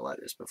detail like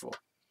this before.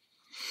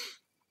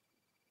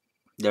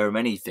 There are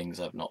many things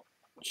I've not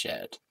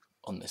shared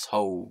on this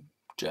whole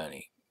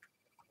journey.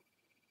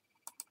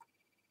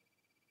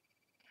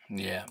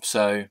 Yeah,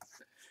 so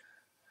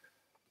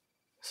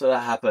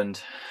that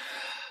happened.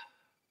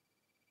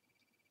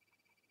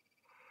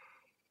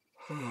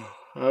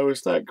 I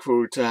was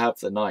thankful to have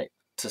the night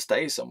to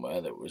stay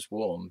somewhere that was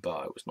warm, but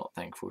I was not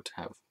thankful to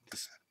have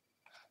this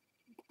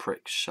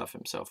prick shove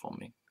himself on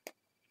me.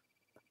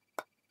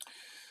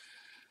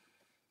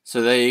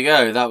 So there you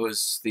go. That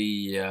was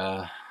the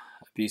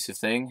abusive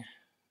thing.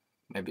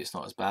 Maybe it's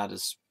not as bad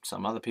as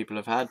some other people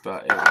have had,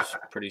 but it was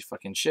pretty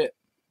fucking shit.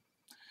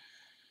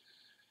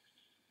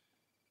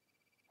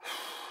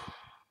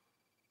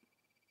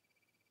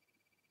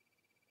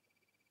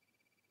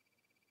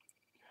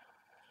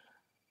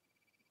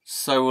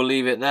 So we'll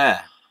leave it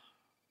there,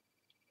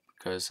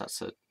 because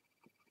that's a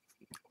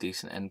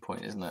decent end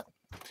point, isn't it?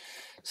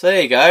 So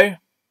there you go.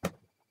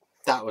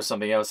 That was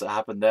something else that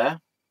happened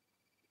there.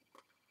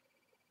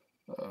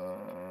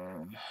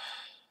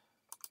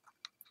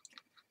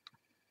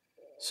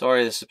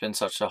 Sorry this has been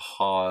such a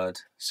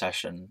hard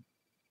session.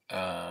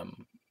 It's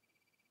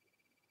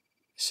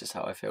just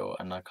how I feel,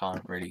 and I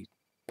can't really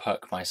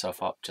perk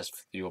myself up just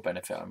for your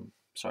benefit. I'm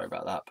sorry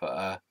about that,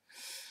 but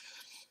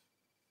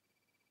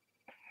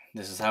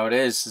this is how it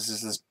is. This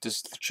is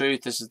the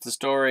truth. This is the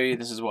story.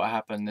 This is what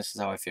happened. This is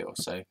how I feel.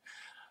 So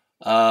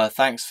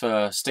thanks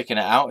for sticking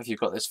it out. If you've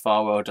got this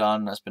far, well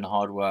done. That's been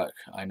hard work.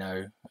 I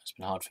know it's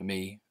been hard for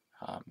me.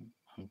 I'm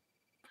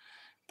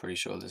pretty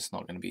sure this is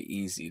not going to be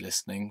easy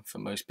listening for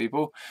most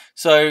people.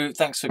 So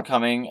thanks for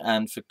coming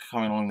and for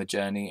coming along the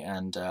journey.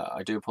 And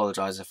I do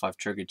apologise if I've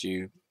triggered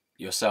you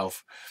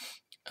yourself.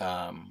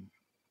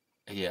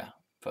 Yeah,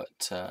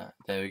 but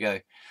there we go.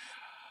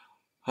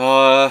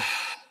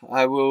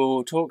 I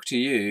will talk to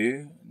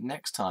you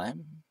next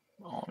time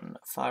on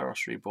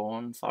Fieros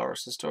Reborn,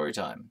 Fieros' Story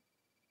Time.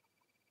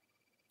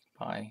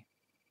 Bye.